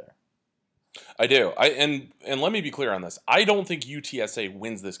upset there. I do. And let me be clear on this. I don't think UTSA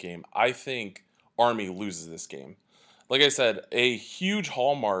wins this game. I think Army loses this game. Like I said, a huge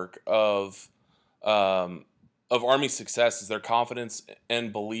hallmark of Army's success is their confidence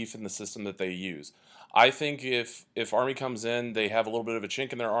and belief in the system that they use. I think if Army comes in, they have a little bit of a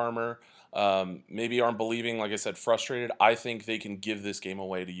chink in their armor, maybe aren't believing, like I said, frustrated, I think they can give this game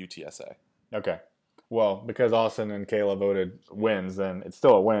away to UTSA. Okay. Well, because Austin and Kayla voted wins, then it's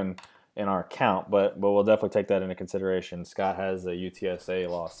still a win in our count, but we'll definitely take that into consideration. Scott has a UTSA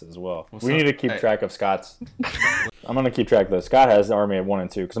loss as well. We need to keep track of Scott's. I'm going to keep track of this. Scott has the Army at 1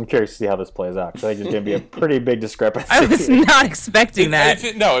 and 2 because I'm curious to see how this plays out. Because I think it's going to be a pretty big discrepancy. I was not expecting that.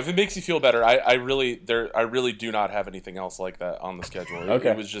 If it makes you feel better, I really do not have anything else like that on the schedule.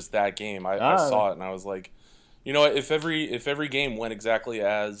 It was just that game. I saw it and I was like, you know what? If every game went exactly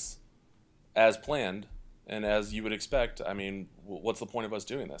as planned and as you would expect, I mean, what's the point of us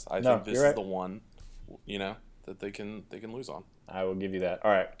doing this? I think this is the one, that they can lose on. I will give you that.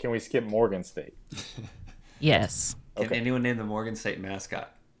 All right, can we skip Morgan State? Yes. Can anyone name the Morgan State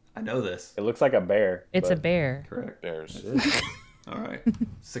mascot? I know this. It looks like a bear. It's a bear. Correct. Bears. All right.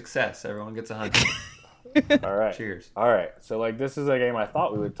 Success. Everyone gets 100. All right. Cheers. All right. So, this is a game I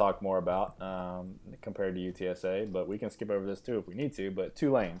thought we would talk more about compared to UTSA, but we can skip over this too if we need to. But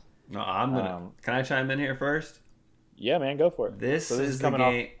Tulane. No, I'm gonna. Can I chime in here first? Yeah, man, go for it. This is the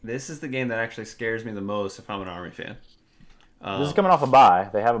game. This is the game that actually scares me the most if I'm an Army fan. This is coming off a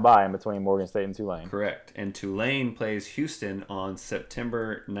bye. They have a bye in between Morgan State and Tulane. Correct. And Tulane plays Houston on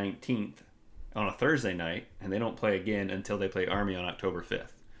September 19th on a Thursday night, and they don't play again until they play Army on October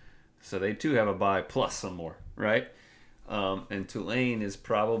 5th. So they too have a bye plus some more, right? And Tulane is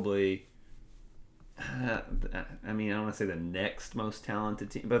probably, I don't want to say the next most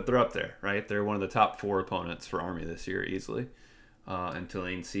talented team, but they're up there, right? They're one of the top 4 opponents for Army this year easily. And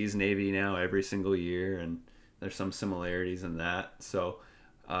Tulane sees Navy now every single year, and there's some similarities in that. So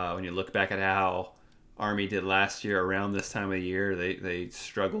when you look back at how Army did last year around this time of year, they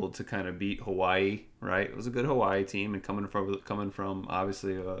struggled to kind of beat Hawaii, right? It was a good Hawaii team, and coming from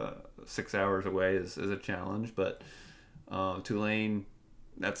obviously 6 hours away is a challenge. But Tulane,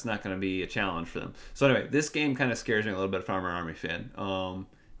 that's not going to be a challenge for them. So anyway, this game kind of scares me a little bit if I'm an Army fan. And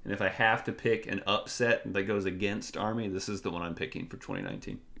if I have to pick an upset that goes against Army, this is the one I'm picking for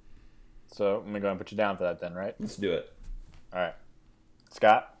 2019. So I'm going to go ahead and put you down for that then, right? Let's do it. All right.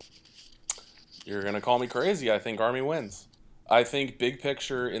 Scott? You're going to call me crazy. I think Army wins. I think big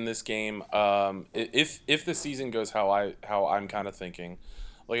picture in this game, if the season goes how I'm kind of thinking,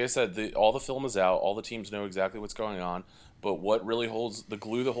 like I said, all the film is out. All the teams know exactly what's going on. But what really holds the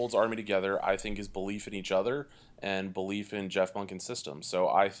glue that holds Army together, I think, is belief in each other and belief in Jeff Monken's system. So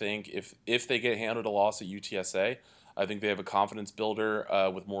I think if they get handed a loss at UTSA, I think they have a confidence builder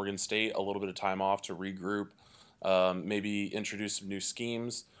with Morgan State, a little bit of time off to regroup, maybe introduce some new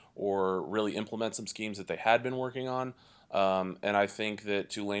schemes or really implement some schemes that they had been working on. And I think that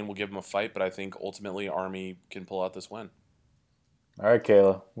Tulane will give them a fight, but I think ultimately Army can pull out this win. All right,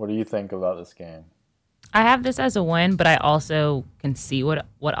 Kayla, what do you think about this game? I have this as a win, but I also can see what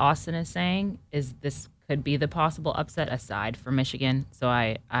Austin is saying is this could be the possible upset aside from Michigan. So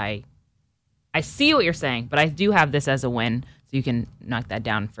I see what you're saying, but I do have this as a win, so you can knock that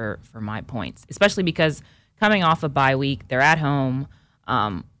down for my points, especially because coming off a bye week, they're at home.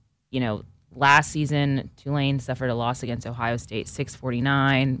 Last season, Tulane suffered a loss against Ohio State,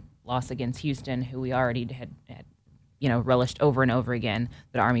 6-49, loss against Houston, who we already had relished over and over again,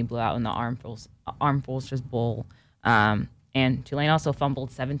 that Army blew out in the Armed Forces Bowl. And Tulane also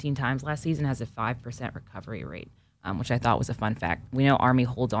fumbled 17 times last season, has a 5% recovery rate. Which I thought was a fun fact. We know Army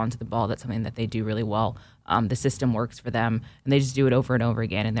holds on to the ball. That's something that they do really well. The system works for them, and they just do it over and over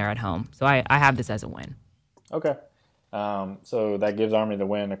again, and they're at home. So I have this as a win. Okay. So that gives Army the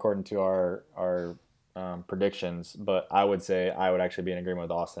win according to our predictions, but I would say I would actually be in agreement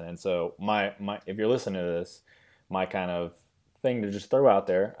with Austin. And so my if you're listening to this, my kind of thing to just throw out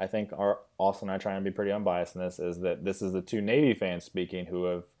there, I think Austin and I trying to be pretty unbiased in this, is that this is the 2 Navy fans speaking who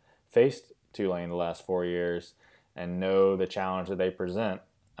have faced Tulane the last 4 years and know the challenge that they present,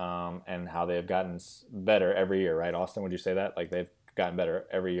 and how they have gotten better every year, right, Austin? Would you say that? Like, they've gotten better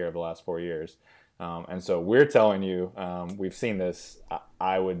every year of the last 4 years. And so we're telling you, we've seen this.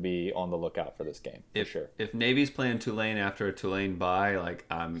 I would be on the lookout for this game, for sure. If Navy's playing Tulane after a Tulane bye,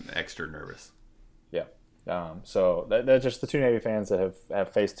 I'm extra nervous. Yeah. So that's just the 2 Navy fans that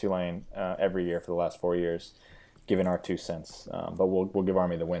have faced Tulane every year for the last 4 years, giving our 2 cents. But we'll give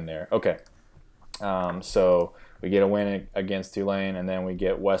Army the win there. Okay. So we get a win against Tulane, and then we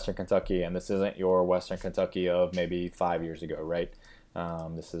get Western Kentucky, and this isn't your Western Kentucky of maybe 5 years ago, right?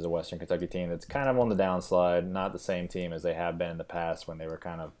 This is a Western Kentucky team that's kind of on the downslide, not the same team as they have been in the past when they were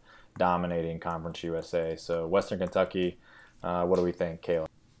kind of dominating Conference USA. So Western Kentucky, what do we think, Kayla?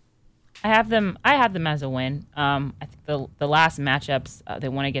 I have them as a win. I think the last matchups they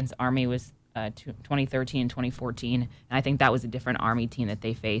won against Army was 2013 and 2014, and I think that was a different Army team that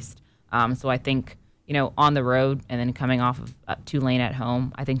they faced. So I think, on the road and then coming off of Tulane at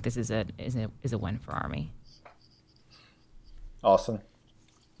home, I think this is a win for Army. Awesome.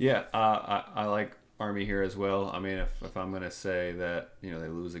 Yeah, I like Army here as well. I mean, if I'm going to say that, they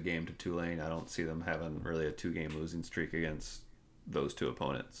lose a game to Tulane, I don't see them having really a 2-game losing streak against those two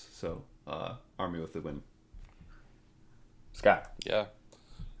opponents. So, Army with the win. Scott. Yeah.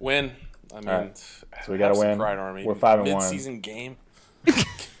 Win. I mean, right. So we got to win. Pride, Army. We're 5-1. Mid-season game.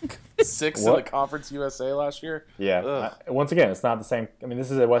 6 in the Conference USA last year. Yeah. Once again, it's not the same. I mean,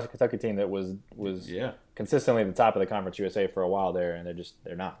 this is a Western Kentucky team that was consistently at the top of the Conference USA for a while there, and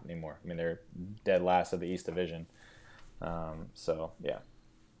they're not anymore. I mean, they're dead last of the East Division. So yeah.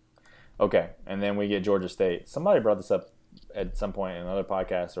 Okay, and then we get Georgia State. Somebody brought this up at some point in another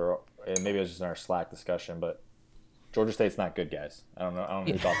podcast, or maybe it was just in our Slack discussion, but Georgia State's not good, guys. I don't know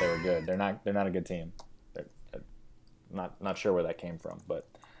who thought they were good. They're not a good team. They're not sure where that came from, but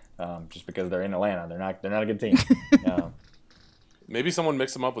just because they're in Atlanta, they're not a good team. Maybe someone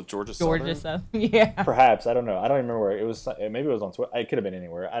mixed them up with Georgia Southern. Yeah. Perhaps, I don't know. I don't even remember where it was. Maybe it was on Twitter. It could have been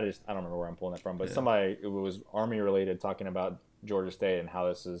anywhere. I don't remember where I'm pulling that from. But somebody, it was Army related, talking about Georgia State and how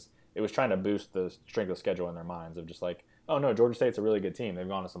it was trying to boost the strength of schedule in their minds of just like, oh no, Georgia State's a really good team. They've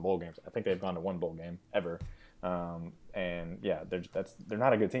gone to some bowl games. I think they've gone to one bowl game ever. And yeah, they're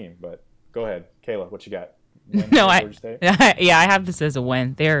not a good team. But go ahead, Kayla, what you got? Georgia State? Yeah, I have this as a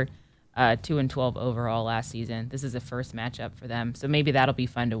win. They're 2-12 overall last season. This is the first matchup for them, so maybe that'll be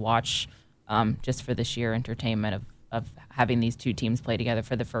fun to watch, just for the sheer entertainment of having these two teams play together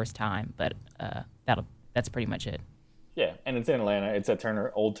for the first time. But that's pretty much it. Yeah, and it's in Atlanta. It's at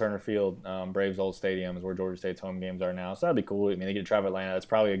old Turner Field, Braves' old stadium is where Georgia State's home games are now. So that'd be cool. I mean, they get to travel to Atlanta. It's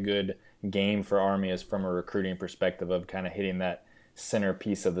probably a good game for Army, as from a recruiting perspective of kind of hitting that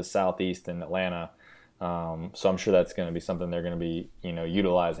centerpiece of the Southeast in Atlanta. So I'm sure that's going to be something they're going to be,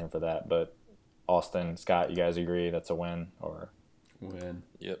 utilizing for that. But Austin, Scott, you guys agree that's a win or win?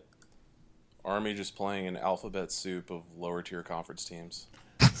 Yep. Army just playing an alphabet soup of lower tier conference teams.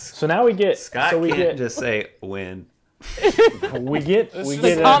 So now we get Scott. We can't just say win. we get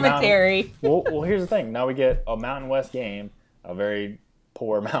commentary. Well, here's the thing. Now we get a Mountain West game, a very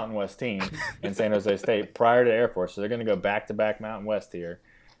poor Mountain West team in San Jose State prior to Air Force. So they're going to go back-to-back Mountain West here.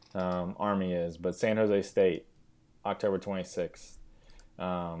 Army is, but San Jose State, October 26th.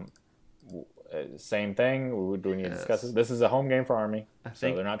 Same thing. Do we need to discuss this? This is a home game for Army,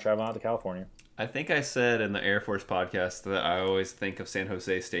 so they're not traveling out to California. I think I said in the Air Force podcast that I always think of San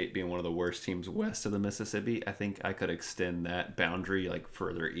Jose State being one of the worst teams west of the Mississippi. I think I could extend that boundary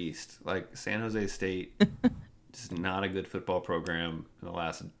further east. San Jose State is not a good football program in the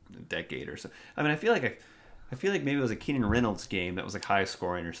last decade or so. I mean, I feel like maybe it was a Keenan Reynolds game that was high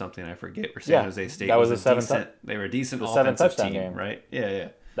scoring or something. I forget where San Jose State was they were a decent offensive team, game. Right? Yeah.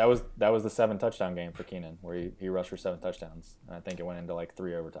 That was the 7 touchdown game for Keenan, where he rushed for 7 touchdowns. And I think it went into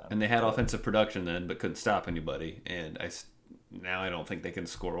 3 overtime. And they had offensive production then, but couldn't stop anybody. And now I don't think they can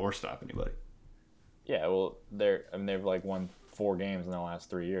score or stop anybody. Yeah, well, they've won 4 games in the last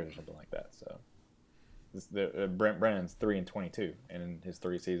 3 years or something like that. So Brent Brennan's 3-22 in his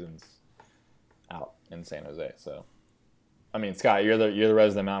 3 seasons out in San Jose. So, I mean, Scott, you're the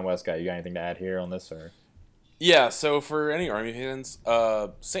resident Mountain West guy. You got anything to add here on this, or? Yeah, so for any Army fans,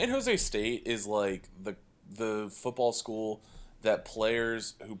 San Jose State is the football school that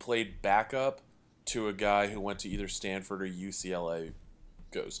players who played backup to a guy who went to either Stanford or UCLA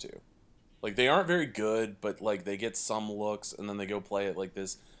goes to. They aren't very good, but they get some looks, and then they go play at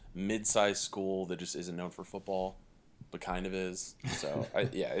this mid-sized school that just isn't known for football, but kind of is. So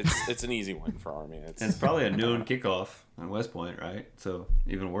it's an easy win for Army. It's probably a noon kickoff on West Point, right? So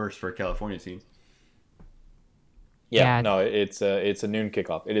even worse for a California team. Yeah, no, it's a noon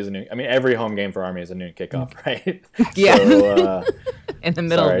kickoff. It is a noon. I mean, every home game for Army is a noon kickoff, right? Yeah. So, in the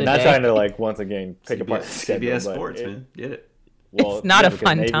middle of the not day. trying to once again pick apart the schedule. CBS Sports, man, get it. Well, it's not a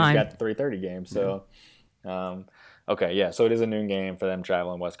fun Navy's time. Got the 3:30 game, so okay, yeah. So it is a noon game for them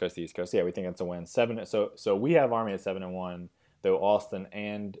traveling West Coast to East Coast. Yeah, we think it's a win. So we have Army at 7-1, though Austin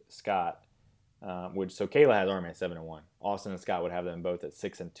and Scott, so Kayla has Army at 7-1. Austin and Scott would have them both at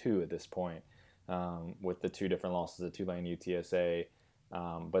 6-2 at this point. With the 2 different losses at Tulane, UTSA.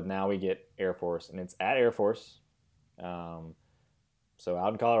 But now we get Air Force, and it's at Air Force. So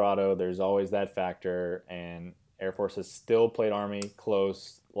out in Colorado, there's always that factor, and Air Force has still played Army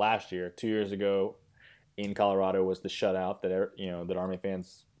close last year. 2 years ago in Colorado was the shutout that Army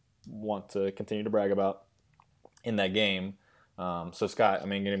fans want to continue to brag about in that game. So Scott, I'm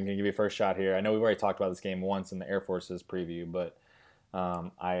going to give you a first shot here. I know we've already talked about this game once in the Air Force's preview, but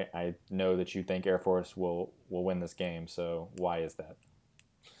I know that you think Air Force will win this game, so why is that?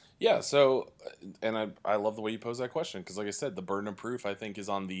 Yeah, so, and I love the way you pose that question, because like I said, the burden of proof, I think, is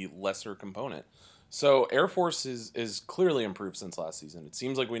on the lesser component. So Air Force is clearly improved since last season. It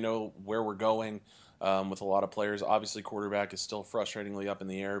seems like we know where we're going with a lot of players. Obviously, quarterback is still frustratingly up in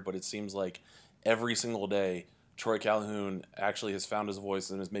the air, but it seems like every single day, Troy Calhoun actually has found his voice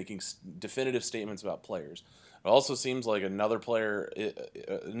and is making definitive statements about players. It also seems like a new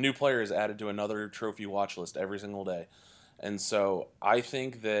player is added to another trophy watch list every single day. And so I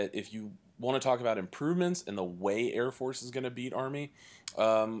think that if you want to talk about improvements in the way Air Force is going to beat Army,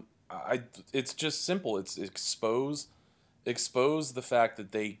 it's just simple. It's expose the fact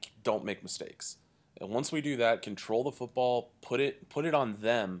that they don't make mistakes. And once we do that, control the football, put it on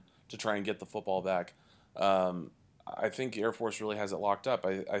them to try and get the football back. I think Air Force really has it locked up.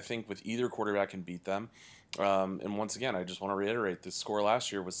 I think with either quarterback can beat them. And once again, I just want to reiterate, the score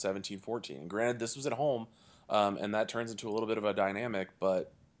last year was 17-14. And granted, this was at home, and that turns into a little bit of a dynamic.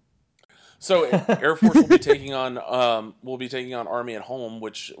 But so Air Force will be taking on Army at home,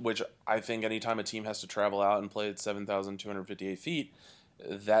 which I think anytime a team has to travel out and play at 7,258 feet,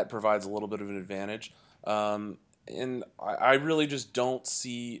 that provides a little bit of an advantage. And I really just don't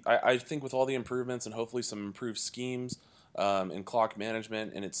see. I think with all the improvements and hopefully some improved schemes and clock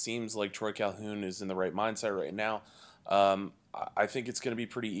management, and it seems like Troy Calhoun is in the right mindset right now, I think it's going to be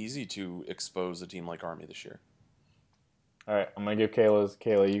pretty easy to expose a team like Army this year. All right, I'm going to give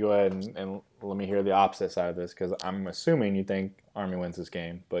Kayla, you go ahead and let me hear the opposite side of this, because I'm assuming you think Army wins this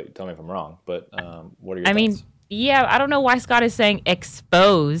game, but tell me if I'm wrong. But what are your thoughts? Yeah, I don't know why Scott is saying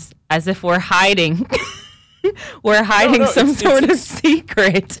expose as if we're hiding. We're hiding some sort of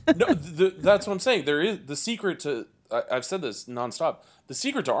secret. No, that's what I'm saying. There is the secret to. I've said this nonstop. The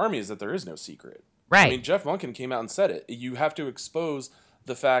secret to Army is that there is no secret. Right. I mean, Jeff Monken came out and said it. You have to expose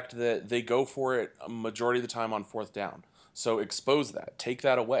the fact that they go for it a majority of the time on fourth down. So expose that. Take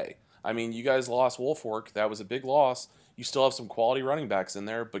that away. I mean, you guys lost Woolfolk. That was a big loss. You still have some quality running backs in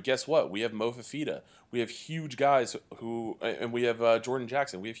there, but guess what? We have Mo Fafita. We have huge guys and we have Jordan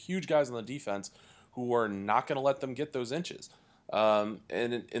Jackson. We have huge guys on the defense who are not going to let them get those inches. And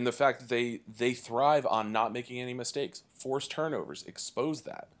in the fact that they thrive on not making any mistakes, force turnovers, expose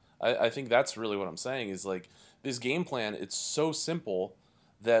that. I think that's really what I'm saying is like this game plan, it's so simple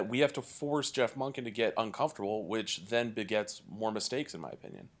that we have to force Jeff Monken to get uncomfortable, which then begets more mistakes, in my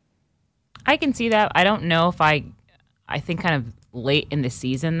opinion. I can see that. I don't know if I think kind of late in the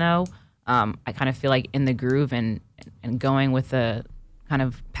season, though, I kind of feel like in the groove and going with the kind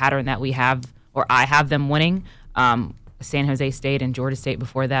of pattern that we have, or I have them winning, San Jose State and Georgia State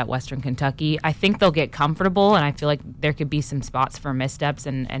before that, Western Kentucky. I think they'll get comfortable, and I feel like there could be some spots for missteps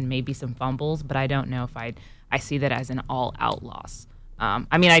and maybe some fumbles, but I don't know if I see that as an all-out loss.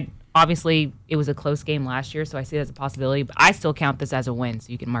 I mean, obviously it was a close game last year, so I see it as a possibility, but I still count this as a win,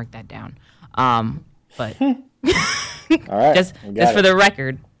 so you can mark that down. But all right, just for the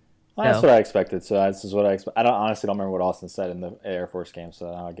record. Well, that's what I expected. So this is what I expect. I honestly don't remember what Austin said in the Air Force game,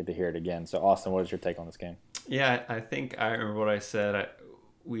 so I get to hear it again. So Austin, what is your take on this game? Yeah, I think I remember what I said.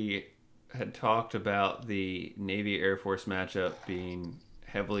 We had talked about the Navy Air Force matchup being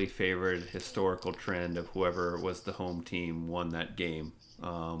heavily favored, historical trend of whoever was the home team won that game.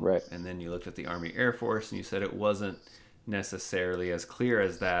 Right. And then you looked at the Army Air Force and you said it wasn't necessarily as clear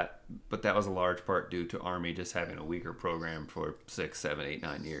as that, but that was a large part due to Army just having a weaker program for 6, 7, 8,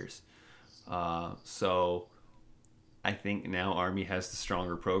 9 years. So I think now Army has the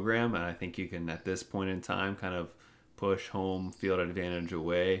stronger program, and I think you can, at this point in time, kind of push home field advantage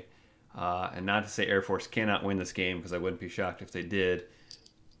away. And not to say Air Force cannot win this game, because I wouldn't be shocked if they did.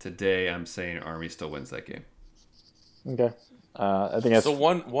 Today, I'm saying Army still wins that game. Okay. I think that's... So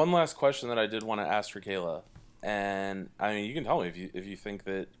one last question that I did want to ask for Kayla, and I mean, you can tell me if you think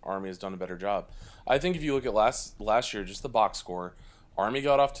that Army has done a better job. I think if you look at last year, just the box score, Army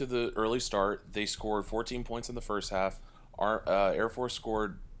got off to the early start. They scored 14 points in the first half. Air Force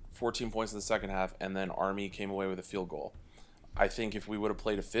scored 14 points in the second half, and then Army came away with a field goal. I think if we would have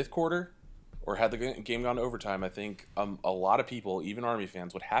played a fifth quarter or had the game gone to overtime, I think a lot of people, even Army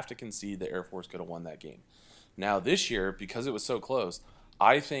fans, would have to concede that Air Force could have won that game. Now this year, because it was so close,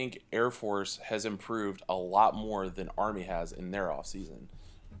 I think Air Force has improved a lot more than Army has in their offseason.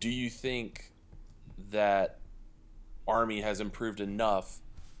 Do you think that Army has improved enough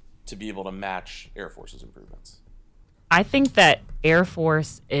to be able to match Air Force's improvements? I think that Air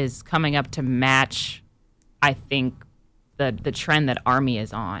Force is coming up to match, I think, the trend that Army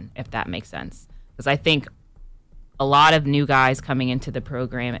is on, if that makes sense. Because I think a lot of new guys coming into the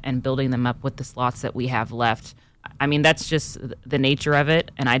program and building them up with the slots that we have left, I mean, that's just the nature of it,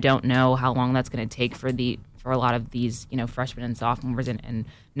 and I don't know how long that's going to take for a lot of these, freshmen and sophomores, and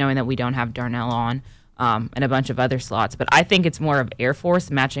knowing that we don't have Darnell on. and a bunch of other slots. But I think it's more of Air Force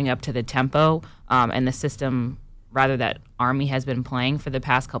matching up to the tempo and the system rather that Army has been playing for the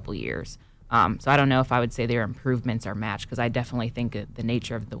past couple years. So I don't know if I would say their improvements are matched, because I definitely think that the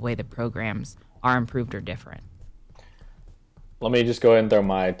nature of the way the programs are improved are different. Let me just go ahead and throw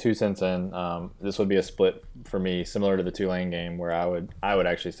my 2 cents in. This would be a split for me, similar to the Tulane game, where I would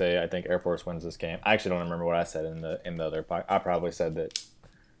actually say I think Air Force wins this game. I actually don't remember what I said in the other podcast. I probably said that.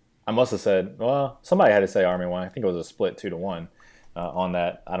 I must have said, well, somebody had to say Army won. I think it was a split 2-1 on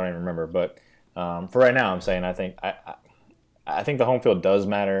that. I don't even remember. But for right now, I'm saying I think the home field does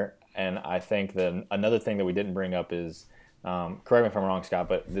matter, and I think that another thing that we didn't bring up is, correct me if I'm wrong, Scott,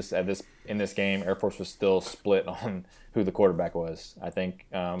 but in this game, Air Force was still split on who the quarterback was. I think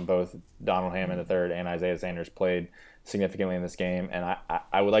both Donald Hammond III and Isaiah Sanders played significantly in this game, and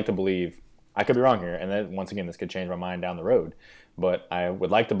I would like to believe, I could be wrong here, and then once again, this could change my mind down the road, but I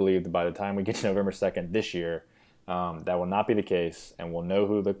would like to believe that by the time we get to November 2nd this year, that will not be the case, and we'll know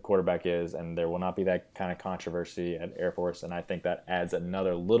who the quarterback is, and there will not be that kind of controversy at Air Force, and I think that adds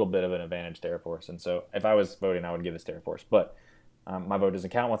another little bit of an advantage to Air Force. And so if I was voting, I would give this to Air Force, but my vote doesn't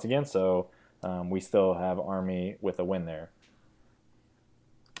count once again, so we still have Army with a win there.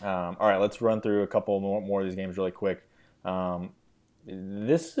 All right, let's run through a couple more of these games really quick. I'll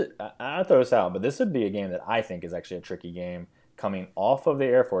throw this out, but this would be a game that I think is actually a tricky game, coming off of the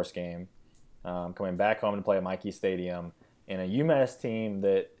Air Force game, coming back home to play at Michie Stadium in a UMass team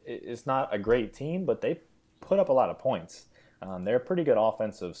that is not a great team, but they put up a lot of points. They're a pretty good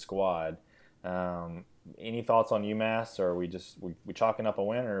offensive squad. Any thoughts on UMass, or are we chalking up a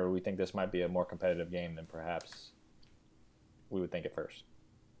win, or we think this might be a more competitive game than perhaps we would think at first?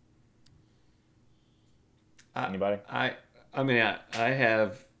 Anybody? I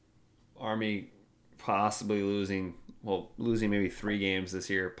have Army possibly losing maybe 3 games this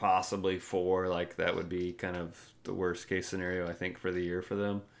year, possibly 4. Like, that would be kind of the worst case scenario, I think, for the year for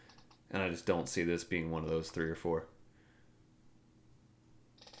them. And I just don't see this being one of those 3 or 4.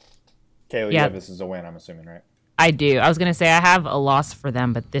 Kaylee, yeah, this is a win, I'm assuming, right? I do. I was going to say I have a loss for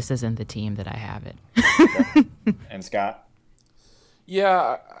them, but this isn't the team that I have it. Okay. And Scott?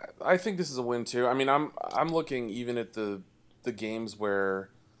 Yeah, I think this is a win too. I mean, I'm looking even at the games where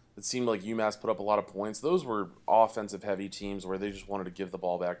it seemed like UMass put up a lot of points. Those were offensive heavy teams where they just wanted to give the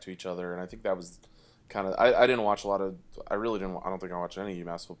ball back to each other, and I think that was kind of. I didn't watch a lot of. I really didn't. I don't think I watched any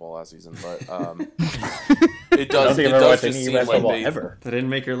UMass football last season, but it does. It does just seem like they didn't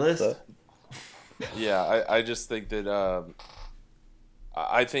make your list. Yeah, I just think that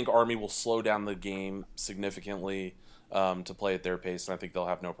I think Army will slow down the game significantly to play at their pace, and I think they'll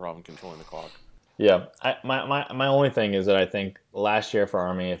have no problem controlling the clock. Yeah, my only thing is that I think last year for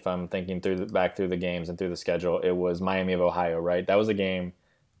Army, if I'm thinking back through the games and through the schedule, it was Miami of Ohio, right? That was a game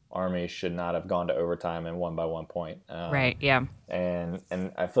Army should not have gone to overtime and won by 1 point. Right, yeah. And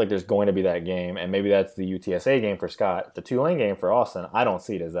I feel like there's going to be that game, and maybe that's the UTSA game for Scott. The Tulane game for Austin, I don't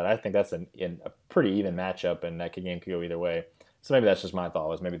see it as that. I think that's a pretty even matchup, and that game could go either way. So maybe that's just my thought,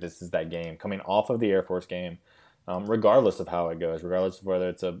 was maybe this is that game coming off of the Air Force game. Regardless of how it goes, regardless of whether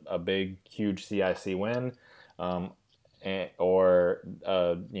it's a big, huge CIC win or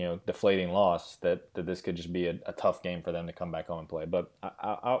deflating loss, that this could just be a tough game for them to come back home and play. But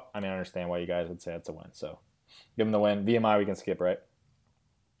I understand why you guys would say it's a win. So give them the win. VMI we can skip, right?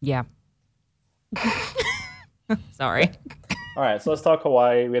 Yeah. Sorry. All right, so let's talk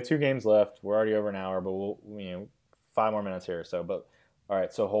Hawaii. We have 2 games left. We're already over an hour, but we'll 5 more minutes here or so. But all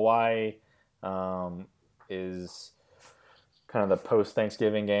right, so Hawaii. Is kind of the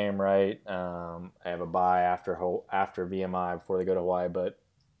post-Thanksgiving game, right? I have a bye after VMI before they go to Hawaii, but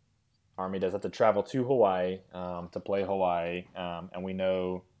Army does have to travel to Hawaii to play Hawaii, and we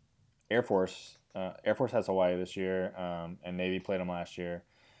know Air Force has Hawaii this year, and Navy played them last year,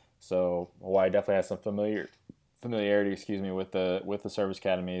 so Hawaii definitely has some familiarity, with the service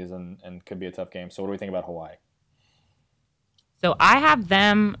academies, and could be a tough game. So what do we think about Hawaii? So I have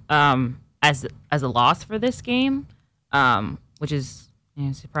them as a loss for this game, which is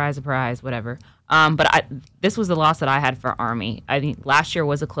surprise, surprise, whatever. But this was the loss that I had for Army. I think last year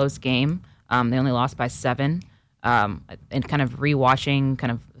was a close game. They only lost by 7. And kind of rewatching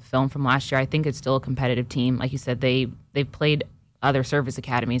kind of film from last year, I think it's still a competitive team. Like you said, they've played other service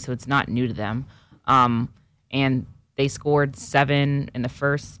academies, so it's not new to them. And they scored 7 in the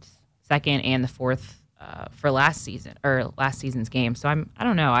first, second, and the fourth for last season's game. So I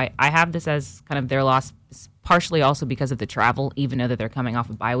don't know. I have this as kind of their loss, partially also because of the travel, even though that they're coming off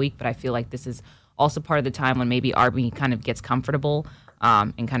a bye week. But I feel like this is also part of the time when maybe Army kind of gets comfortable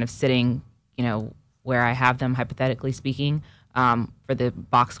and kind of sitting, where I have them, hypothetically speaking. for the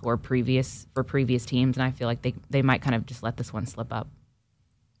box score previous teams, and I feel like they might kind of just let this one slip up.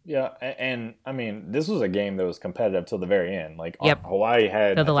 Yeah, and I mean, this was a game that was competitive till the very end. Like, yep. Hawaii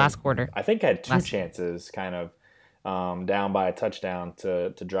had the last quarter. I think had two chances, kind of down by a touchdown to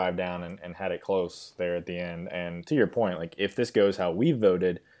drive down and had it close there at the end. And to your point, like if this goes how we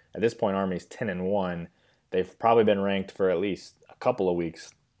voted, at this point, Army's 10-1. They've probably been ranked for at least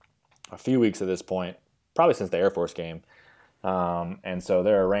a few weeks at this point, probably since the Air Force game. And so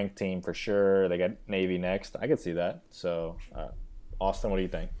they're a ranked team for sure. They got Navy next. I could see that. So. Austin, what do you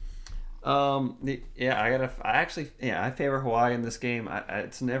think? I favor Hawaii in this game.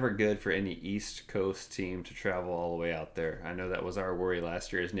 It's never good for any East Coast team to travel all the way out there. I know that was our worry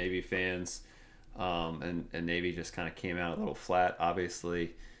last year as Navy fans, and Navy just kind of came out a little flat.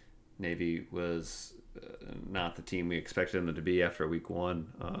 Obviously, Navy was not the team we expected them to be after week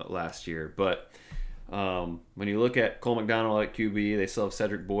 1 last year. But when you look at Cole McDonald at QB, they still have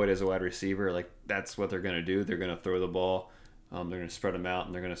Cedric Boyd as a wide receiver. Like that's what they're going to do. They're going to throw the ball. They're going to spread them out,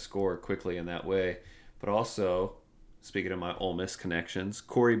 and they're going to score quickly in that way. But also, speaking of my Ole Miss connections,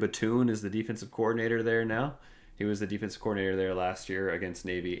 Corey Batoon is the defensive coordinator there now. He was the defensive coordinator there last year against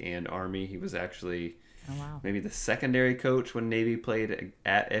Navy and Army. He was actually maybe the secondary coach when Navy played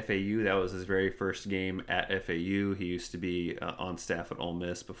at FAU. That was his very first game at FAU. He used to be on staff at Ole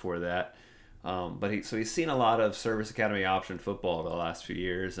Miss before that. But he's seen a lot of Service Academy option football the last few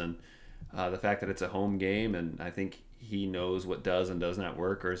years, and the fact that it's a home game, and I think he knows what does and does not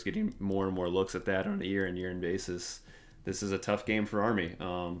work, or is getting more and more looks at that on a year-in basis. This is a tough game for Army,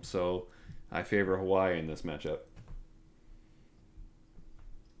 so I favor Hawaii in this matchup.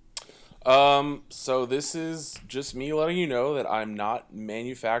 So this is just me letting you know that I'm not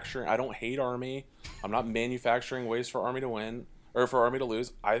manufacturing. I don't hate Army. I'm not manufacturing ways for Army to win or for Army to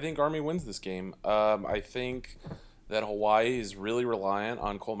lose. I think Army wins this game. I think that Hawaii is really reliant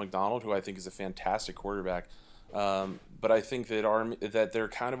on Cole McDonald, who I think is a fantastic quarterback. But I think that they're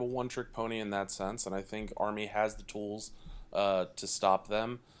kind of a one-trick pony in that sense, and I think Army has the tools to stop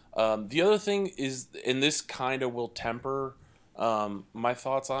them. The other thing is, and this kind of will temper my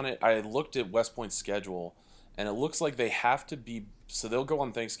thoughts on it. I looked at West Point's schedule, and it looks like they have to be. So they'll go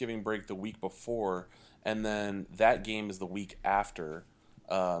on Thanksgiving break the week before, and then that game is the week after.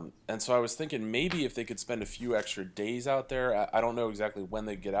 And so I was thinking maybe if they could spend a few extra days out there. I don't know exactly when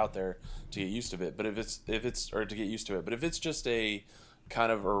they get out there to get used to it, but if it's just a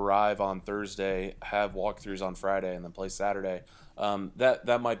kind of arrive on Thursday, have walkthroughs on Friday, and then play Saturday,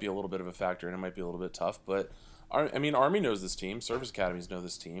 that might be a little bit of a factor, and it might be a little bit tough. But I mean, Army knows this team, service academies know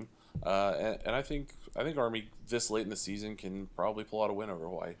this team, and I think Army this late in the season can probably pull out a win over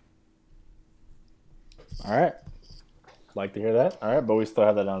Hawaii. All right. Like to hear that. All right, but we still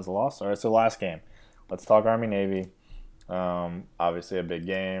have that down as a loss. All right, so last game. Let's talk Army-Navy. Obviously a big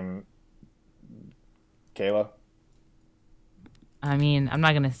game. Kayla? I mean, I'm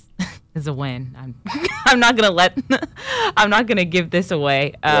not going to – it's a win. I'm not going to let – I'm not going to give this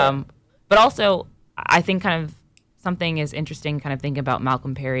away. But also, I think kind of something is interesting kind of thinking about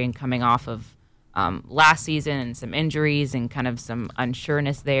Malcolm Perry and coming off of last season and some injuries and kind of some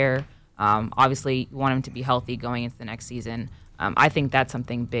unsureness there. Obviously, you want him to be healthy going into the next season. I think that's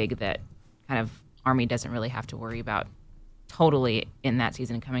something big that kind of Army doesn't really have to worry about totally in that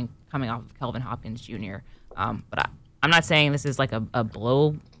season coming off of Kelvin Hopkins Jr. But I'm not saying this is like a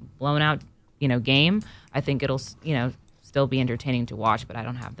blown out game. I think it'll still be entertaining to watch, but I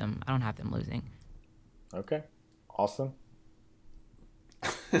don't have them losing. Okay, awesome.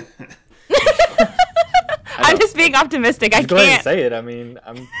 I'm just being optimistic. I go ahead can't and say it. I mean,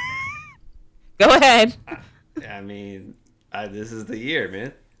 I'm. Go ahead. I mean, this is the year,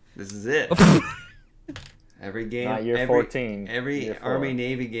 man. This is it. Every game, Not year 14. Every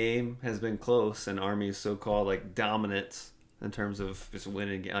Army-Navy game has been close, and Army's so-called like dominance in terms of just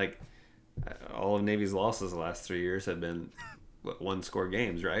winning. Like all of Navy's losses the last 3 years have been one-score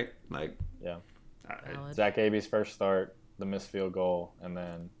games, right? Like, yeah. Zach Abe's first start, the missed field goal, and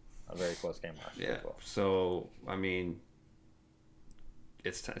then a very close game last year. Yeah. So I mean,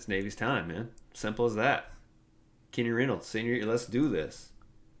 it's Navy's time, man. Simple as that. Kenny Reynolds, senior year. Let's do this.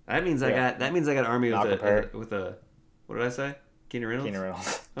 That means I got Army with a what did I say? Kenny Reynolds. Kenny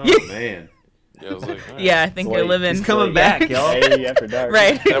Reynolds. Oh man. Yeah, I was like, all right. Yeah, I think you're living. He's coming back, y'all. Hey, after dark.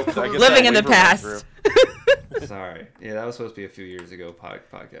 Right. Living in the past. Sorry. Yeah, that was supposed to be a few years ago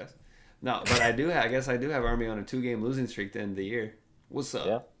podcast. No, but I guess I do have Army on a 2-game losing streak to end the year. What's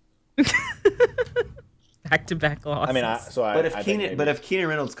up? Yeah. Back-to-back losses. I mean, if Keenan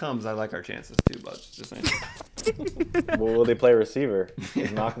Reynolds comes, I like our chances too, bud. Just saying. Well, will they play receiver?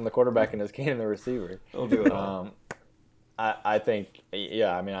 Is knocking the quarterback and is Keenan the receiver? They'll do it all. I think,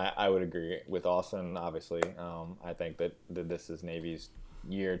 yeah, I mean, I would agree with Austin, obviously. I think that this is Navy's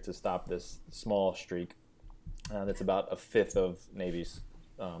year to stop this small streak. That's about a fifth of Navy's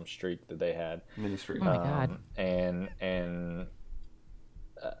streak that they had. Mini streak. Oh, my God. And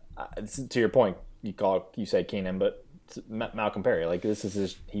to your point, you say Keenan, but Malcolm Perry, like this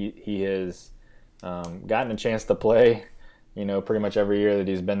is he has gotten a chance to play, pretty much every year that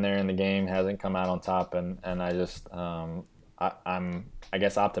he's been there in the game, hasn't come out on top, and I just I'm I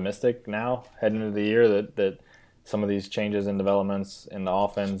guess optimistic now heading into the year that some of these changes and developments in the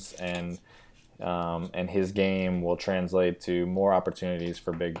offense and his game will translate to more opportunities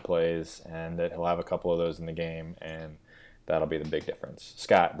for big plays, and that he'll have a couple of those in the game, and that'll be the big difference.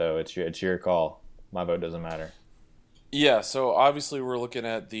 Scott, though, it's your call. My vote doesn't matter. Yeah, so obviously we're looking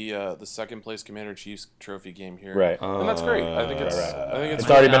at the second place Commander Chiefs trophy game here, right? And that's great. I think it's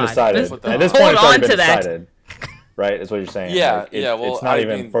already been decided. At this point, it's already been decided. Right, is what you're saying. Yeah, like, well, it's not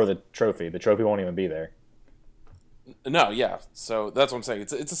even for the trophy. The trophy won't even be there. No, yeah. So that's what I'm saying.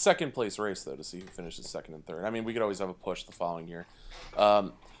 It's a second place race though to see who finishes second and third. I mean, we could always have a push the following year.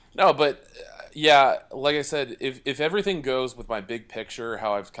 No, but yeah, like I said, if everything goes with my big picture,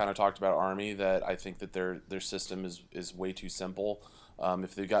 how I've kind of talked about Army, that I think that their system is way too simple.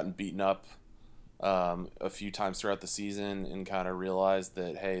 If they've gotten beaten up a few times throughout the season and kind of realized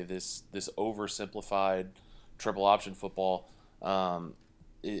that, hey, this oversimplified triple option football,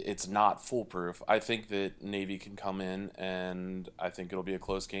 it's not foolproof. I think that Navy can come in, and I think it'll be a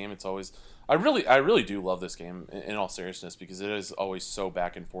close game. It's always, I really do love this game in all seriousness, because it is always so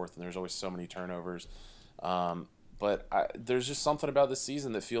back and forth, and there's always so many turnovers. But there's just something about this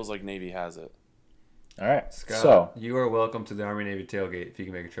season that feels like Navy has it. All right, Scott, so you are welcome to the Army Navy tailgate if you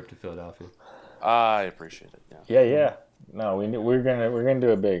can make a trip to Philadelphia. I appreciate it. Yeah. No, we're gonna do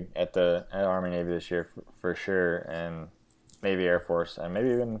it big at Army Navy this year for sure, and Navy Air Force, and maybe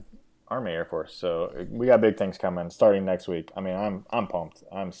even Army Air Force. So we got big things coming starting next week. I mean, I'm pumped.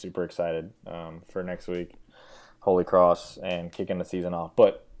 I'm super excited for next week, Holy Cross, and kicking the season off.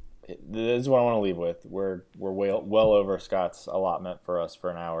 But this is what I want to leave with. We're well over Scott's allotment for us for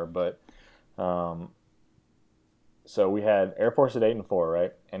an hour, but so we had Air Force at 8-4,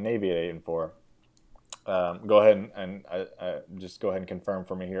 right, and Navy at 8-4. Go ahead and just go ahead and confirm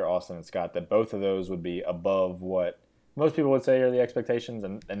for me here, Austin and Scott, that both of those would be above what most people would say are the expectations,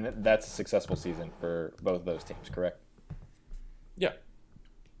 and that's a successful season for both of those teams, correct? Yeah.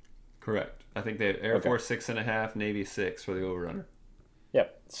 Correct. I think they had Air Force 6.5, Navy 6 for the overrunner.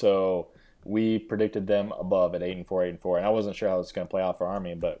 Yep. So we predicted them above at 8-4, and I wasn't sure how it's going to play out for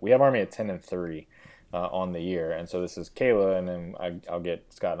Army, but we have Army at 10-3 on the year, and so this is Kayla, and then I'll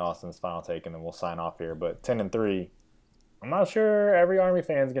get Scott and Austin's final take, and then we'll sign off here. But 10-3, I'm not sure every Army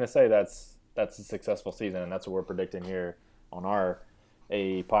fan is going to say that's a successful season, and that's what we're predicting here on our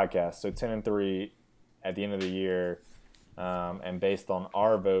AE podcast. So 10-3 at the end of the year, and based on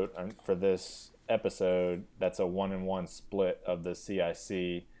our vote for this episode, that's a 1-1 split of the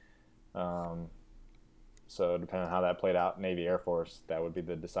CIC. So depending on how that played out, Navy Air Force, that would be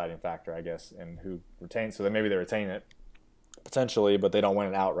the deciding factor, I guess, in who retains. So then maybe they retain it potentially, but they don't win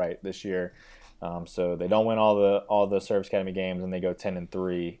it outright this year. So they don't win all the Service Academy games, and they go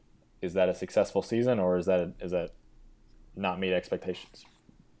 10-3. Is that a successful season, or is that not meet expectations?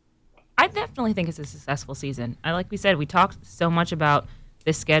 I definitely think it's a successful season. Like we said, we talked so much about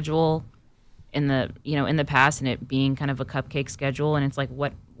this schedule in the past, and it being kind of a cupcake schedule, and it's like,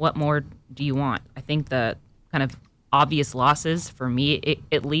 what more do you want? I think the kind of obvious losses for me,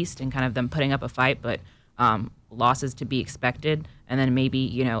 at least, and kind of them putting up a fight, but losses to be expected, and then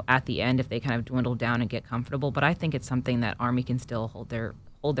maybe at the end if they kind of dwindle down and get comfortable. But I think it's something that Army can still hold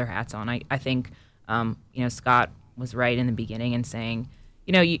their hats on. I think Scott was right in the beginning in saying,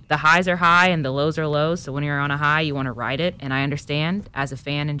 the highs are high and the lows are low. So when you're on a high, you want to ride it. And I understand, as a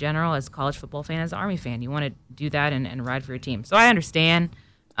fan in general, as a college football fan, as an Army fan, you want to do that and ride for your team. So I understand,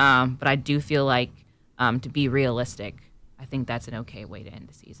 but I do feel like, to be realistic, I think that's an okay way to end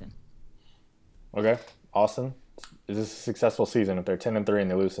the season. Okay. Austin, is this a successful season if they're 10-3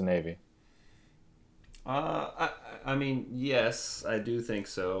 and they lose to Navy? I mean, yes, I do think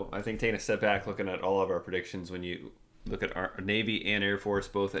so. I think taking a step back, looking at all of our predictions, when you look at our Navy and Air Force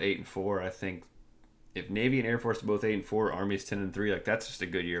both at 8-4, I think if Navy and Air Force are both 8-4, Army's 10-3, like that's just a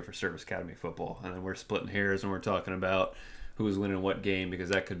good year for Service Academy football. And then we're splitting hairs when we're talking about who's winning what game, because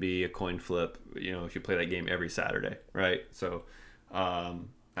that could be a coin flip, if you play that game every Saturday, right? So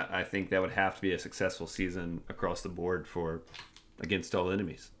I think that would have to be a successful season across the board against all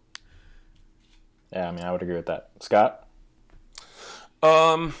enemies. Yeah, I mean, I would agree with that. Scott?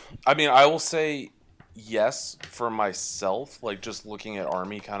 I mean, I will say, yes, for myself, like just looking at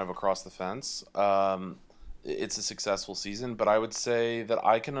Army kind of across the fence, it's a successful season. But I would say that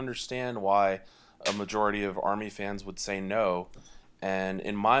I can understand why a majority of Army fans would say no. And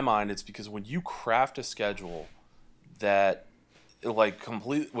in my mind, it's because when you craft a schedule that, like,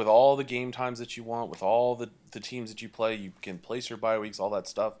 complete with all the game times that you want, with all the teams that you play, you can place your bye weeks, all that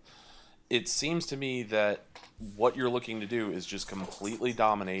stuff. It seems to me that what you're looking to do is just completely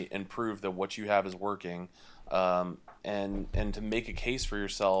dominate and prove that what you have is working, and to make a case for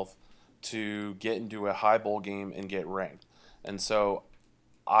yourself to get into a high bowl game and get ranked. And so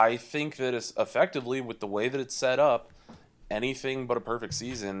I think that it's effectively, with the way that it's set up, anything but a perfect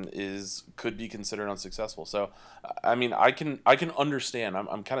season could be considered unsuccessful. So, I mean, I can understand.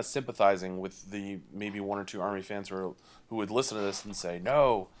 I'm kind of sympathizing with the maybe one or two Army fans who would listen to this and say,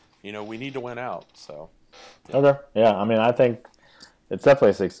 no, we need to win out. So, yeah. Okay, yeah. I mean, I think it's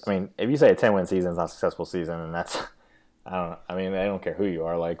definitely if you say a 10-win season is not a successful season, and that's, I don't know. I mean, I don't care who you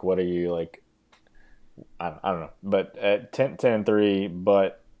are. Like, what are you like? I don't know. But at 10-3,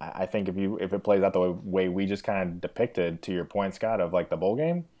 but I think if it plays out the way we just kind of depicted, to your point, Scott, of like the bowl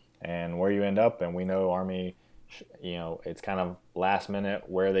game and where you end up, and we know Army, it's kind of last minute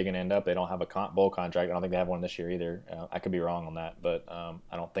where are they going to end up. They don't have a bowl contract. I don't think they have one this year either. I could be wrong on that, but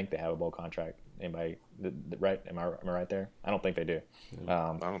I don't think they have a bowl contract. Anybody right? Am I right there? I don't think they do.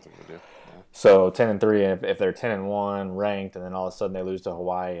 I don't think they do. Yeah. So 10-3, if they're 10-1 ranked, and then all of a sudden they lose to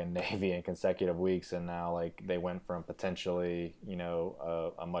Hawaii and Navy in consecutive weeks, and now like they went from potentially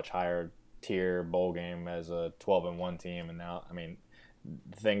a much higher tier bowl game as a 12-1 team, and now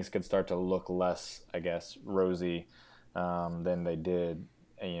things could start to look less, I guess, rosy than they did,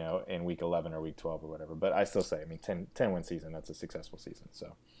 in week 11 or week 12 or whatever. But I still say, 10-win season, that's a successful season.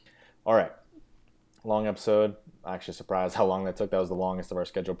 So, all right. Long episode. Actually surprised how long that took. That was the longest of our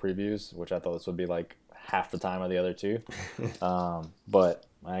schedule previews, which I thought this would be like half the time of the other two. But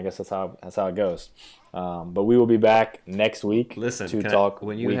I guess that's how it goes. But we will be back next week to talk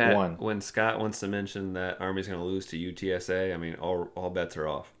week one. When Scott wants to mention that Army's going to lose to UTSA, all bets are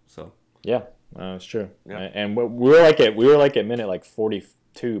off. So yeah, it's true. Yeah. And we were like at minute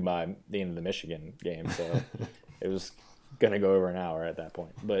 42 by the end of the Michigan game, so it was going to go over an hour at that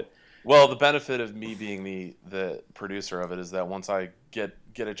point. But well, the benefit of me being the producer of it is that once I get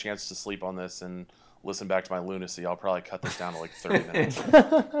a chance to sleep on this and listen back to my lunacy, I'll probably cut this down to like 30 minutes.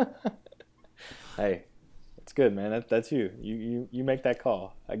 Hey, it's good, man. That's you. You make that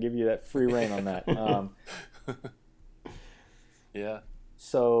call. I give you that free reign on that. Yeah.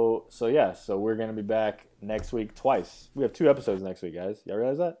 So we're gonna be back next week twice. We have 2 episodes next week, guys. Y'all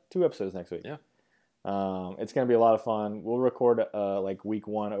realize that? 2 episodes next week. Yeah. It's going to be a lot of fun. We'll record week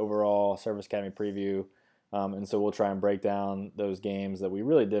 1 overall Service Academy preview, and so we'll try and break down those games that we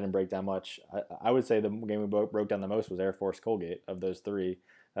really didn't break down much. I would say the game we broke down the most was Air Force Colgate of those 3,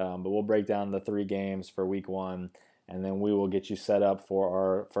 but we'll break down the 3 games for week 1, and then we will get you set up for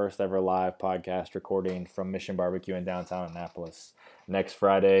our first ever live podcast recording from Mission Barbecue in downtown Annapolis next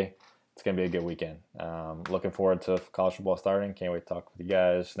Friday. It's going to be a good weekend. Looking forward to college football starting. Can't wait to talk with you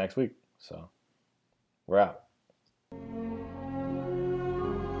guys next week. So we're out.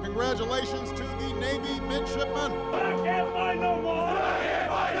 Congratulations to the Navy midshipmen. I can't find no more. I can't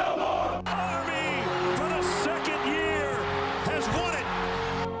find no more. Army, for the second year, has won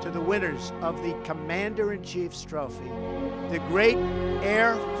it. To the winners of the Commander-in-Chief's Trophy, the great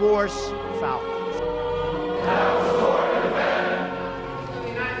Air Force Falcons.